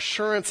into our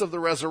assurance of the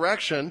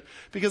resurrection,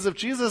 because if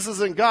Jesus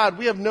isn't God,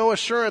 we have no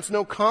assurance,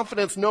 no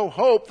confidence, no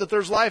hope that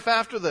there's life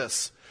after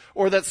this,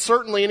 or that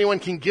certainly anyone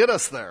can get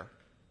us there.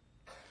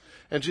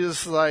 And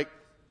Jesus is like,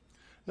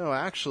 no,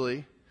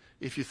 actually,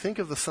 if you think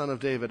of the Son of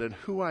David and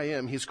who I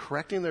am, he's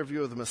correcting their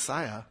view of the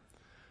Messiah.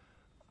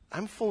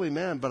 I'm fully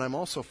man, but I'm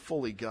also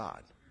fully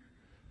God.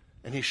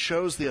 And he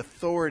shows the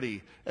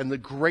authority and the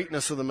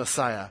greatness of the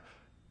Messiah,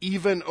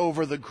 even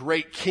over the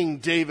great King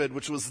David,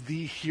 which was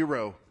the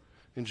hero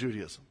in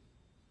Judaism.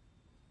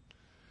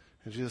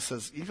 And Jesus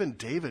says, even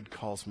David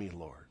calls me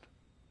Lord.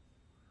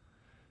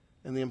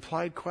 And the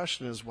implied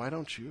question is, why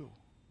don't you?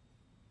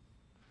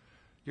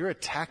 You're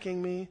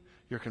attacking me.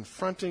 You're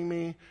confronting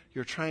me.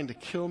 You're trying to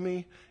kill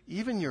me.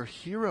 Even your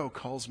hero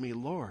calls me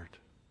Lord.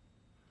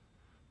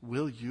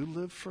 Will you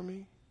live for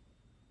me?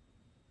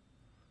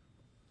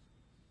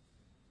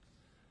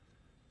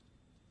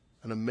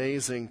 An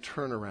amazing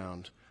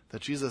turnaround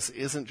that Jesus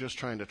isn't just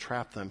trying to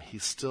trap them,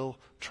 he's still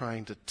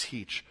trying to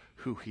teach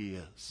who he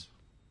is.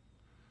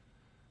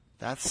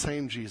 That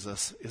same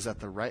Jesus is at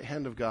the right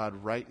hand of God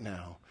right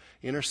now,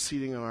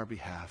 interceding on our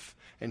behalf,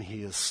 and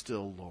he is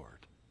still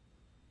Lord.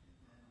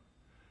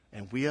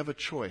 And we have a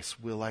choice.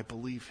 Will I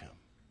believe him?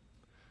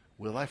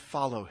 Will I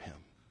follow him?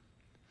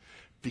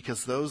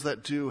 Because those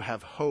that do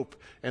have hope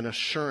and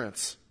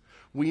assurance.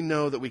 We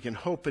know that we can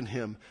hope in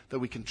him, that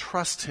we can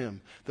trust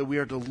him, that we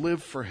are to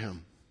live for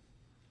him.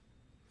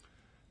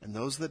 And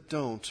those that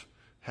don't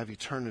have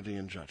eternity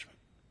in judgment.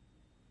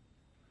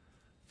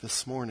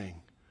 This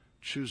morning,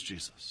 choose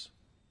Jesus.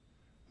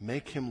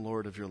 Make him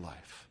Lord of your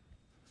life.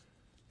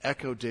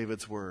 Echo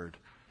David's word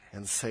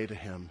and say to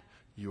him,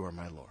 you are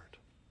my Lord.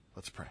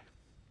 Let's pray.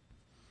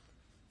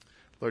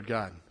 Lord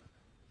God,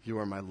 you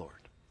are my Lord.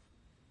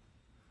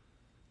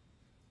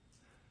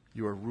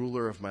 You are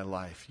ruler of my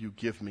life. You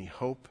give me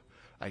hope.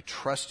 I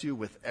trust you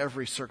with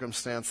every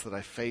circumstance that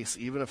I face,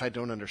 even if I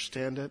don't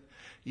understand it,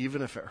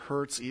 even if it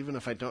hurts, even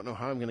if I don't know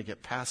how I'm going to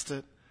get past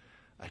it.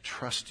 I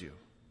trust you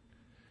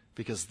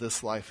because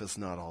this life is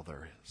not all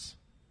there is.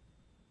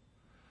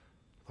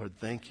 Lord,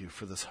 thank you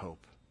for this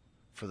hope,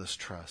 for this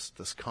trust,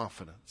 this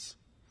confidence.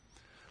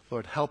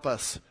 Lord, help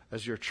us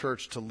as your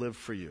church to live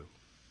for you.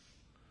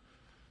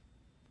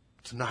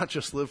 To not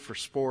just live for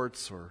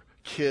sports or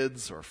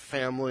kids or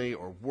family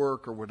or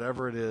work or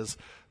whatever it is,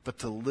 but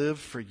to live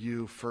for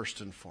you first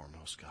and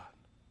foremost, God.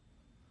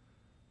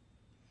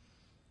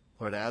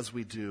 Lord, as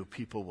we do,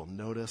 people will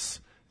notice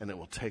and it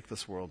will take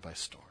this world by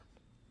storm.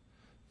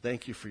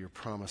 Thank you for your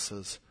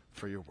promises,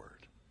 for your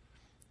word.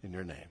 In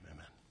your name,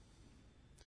 amen.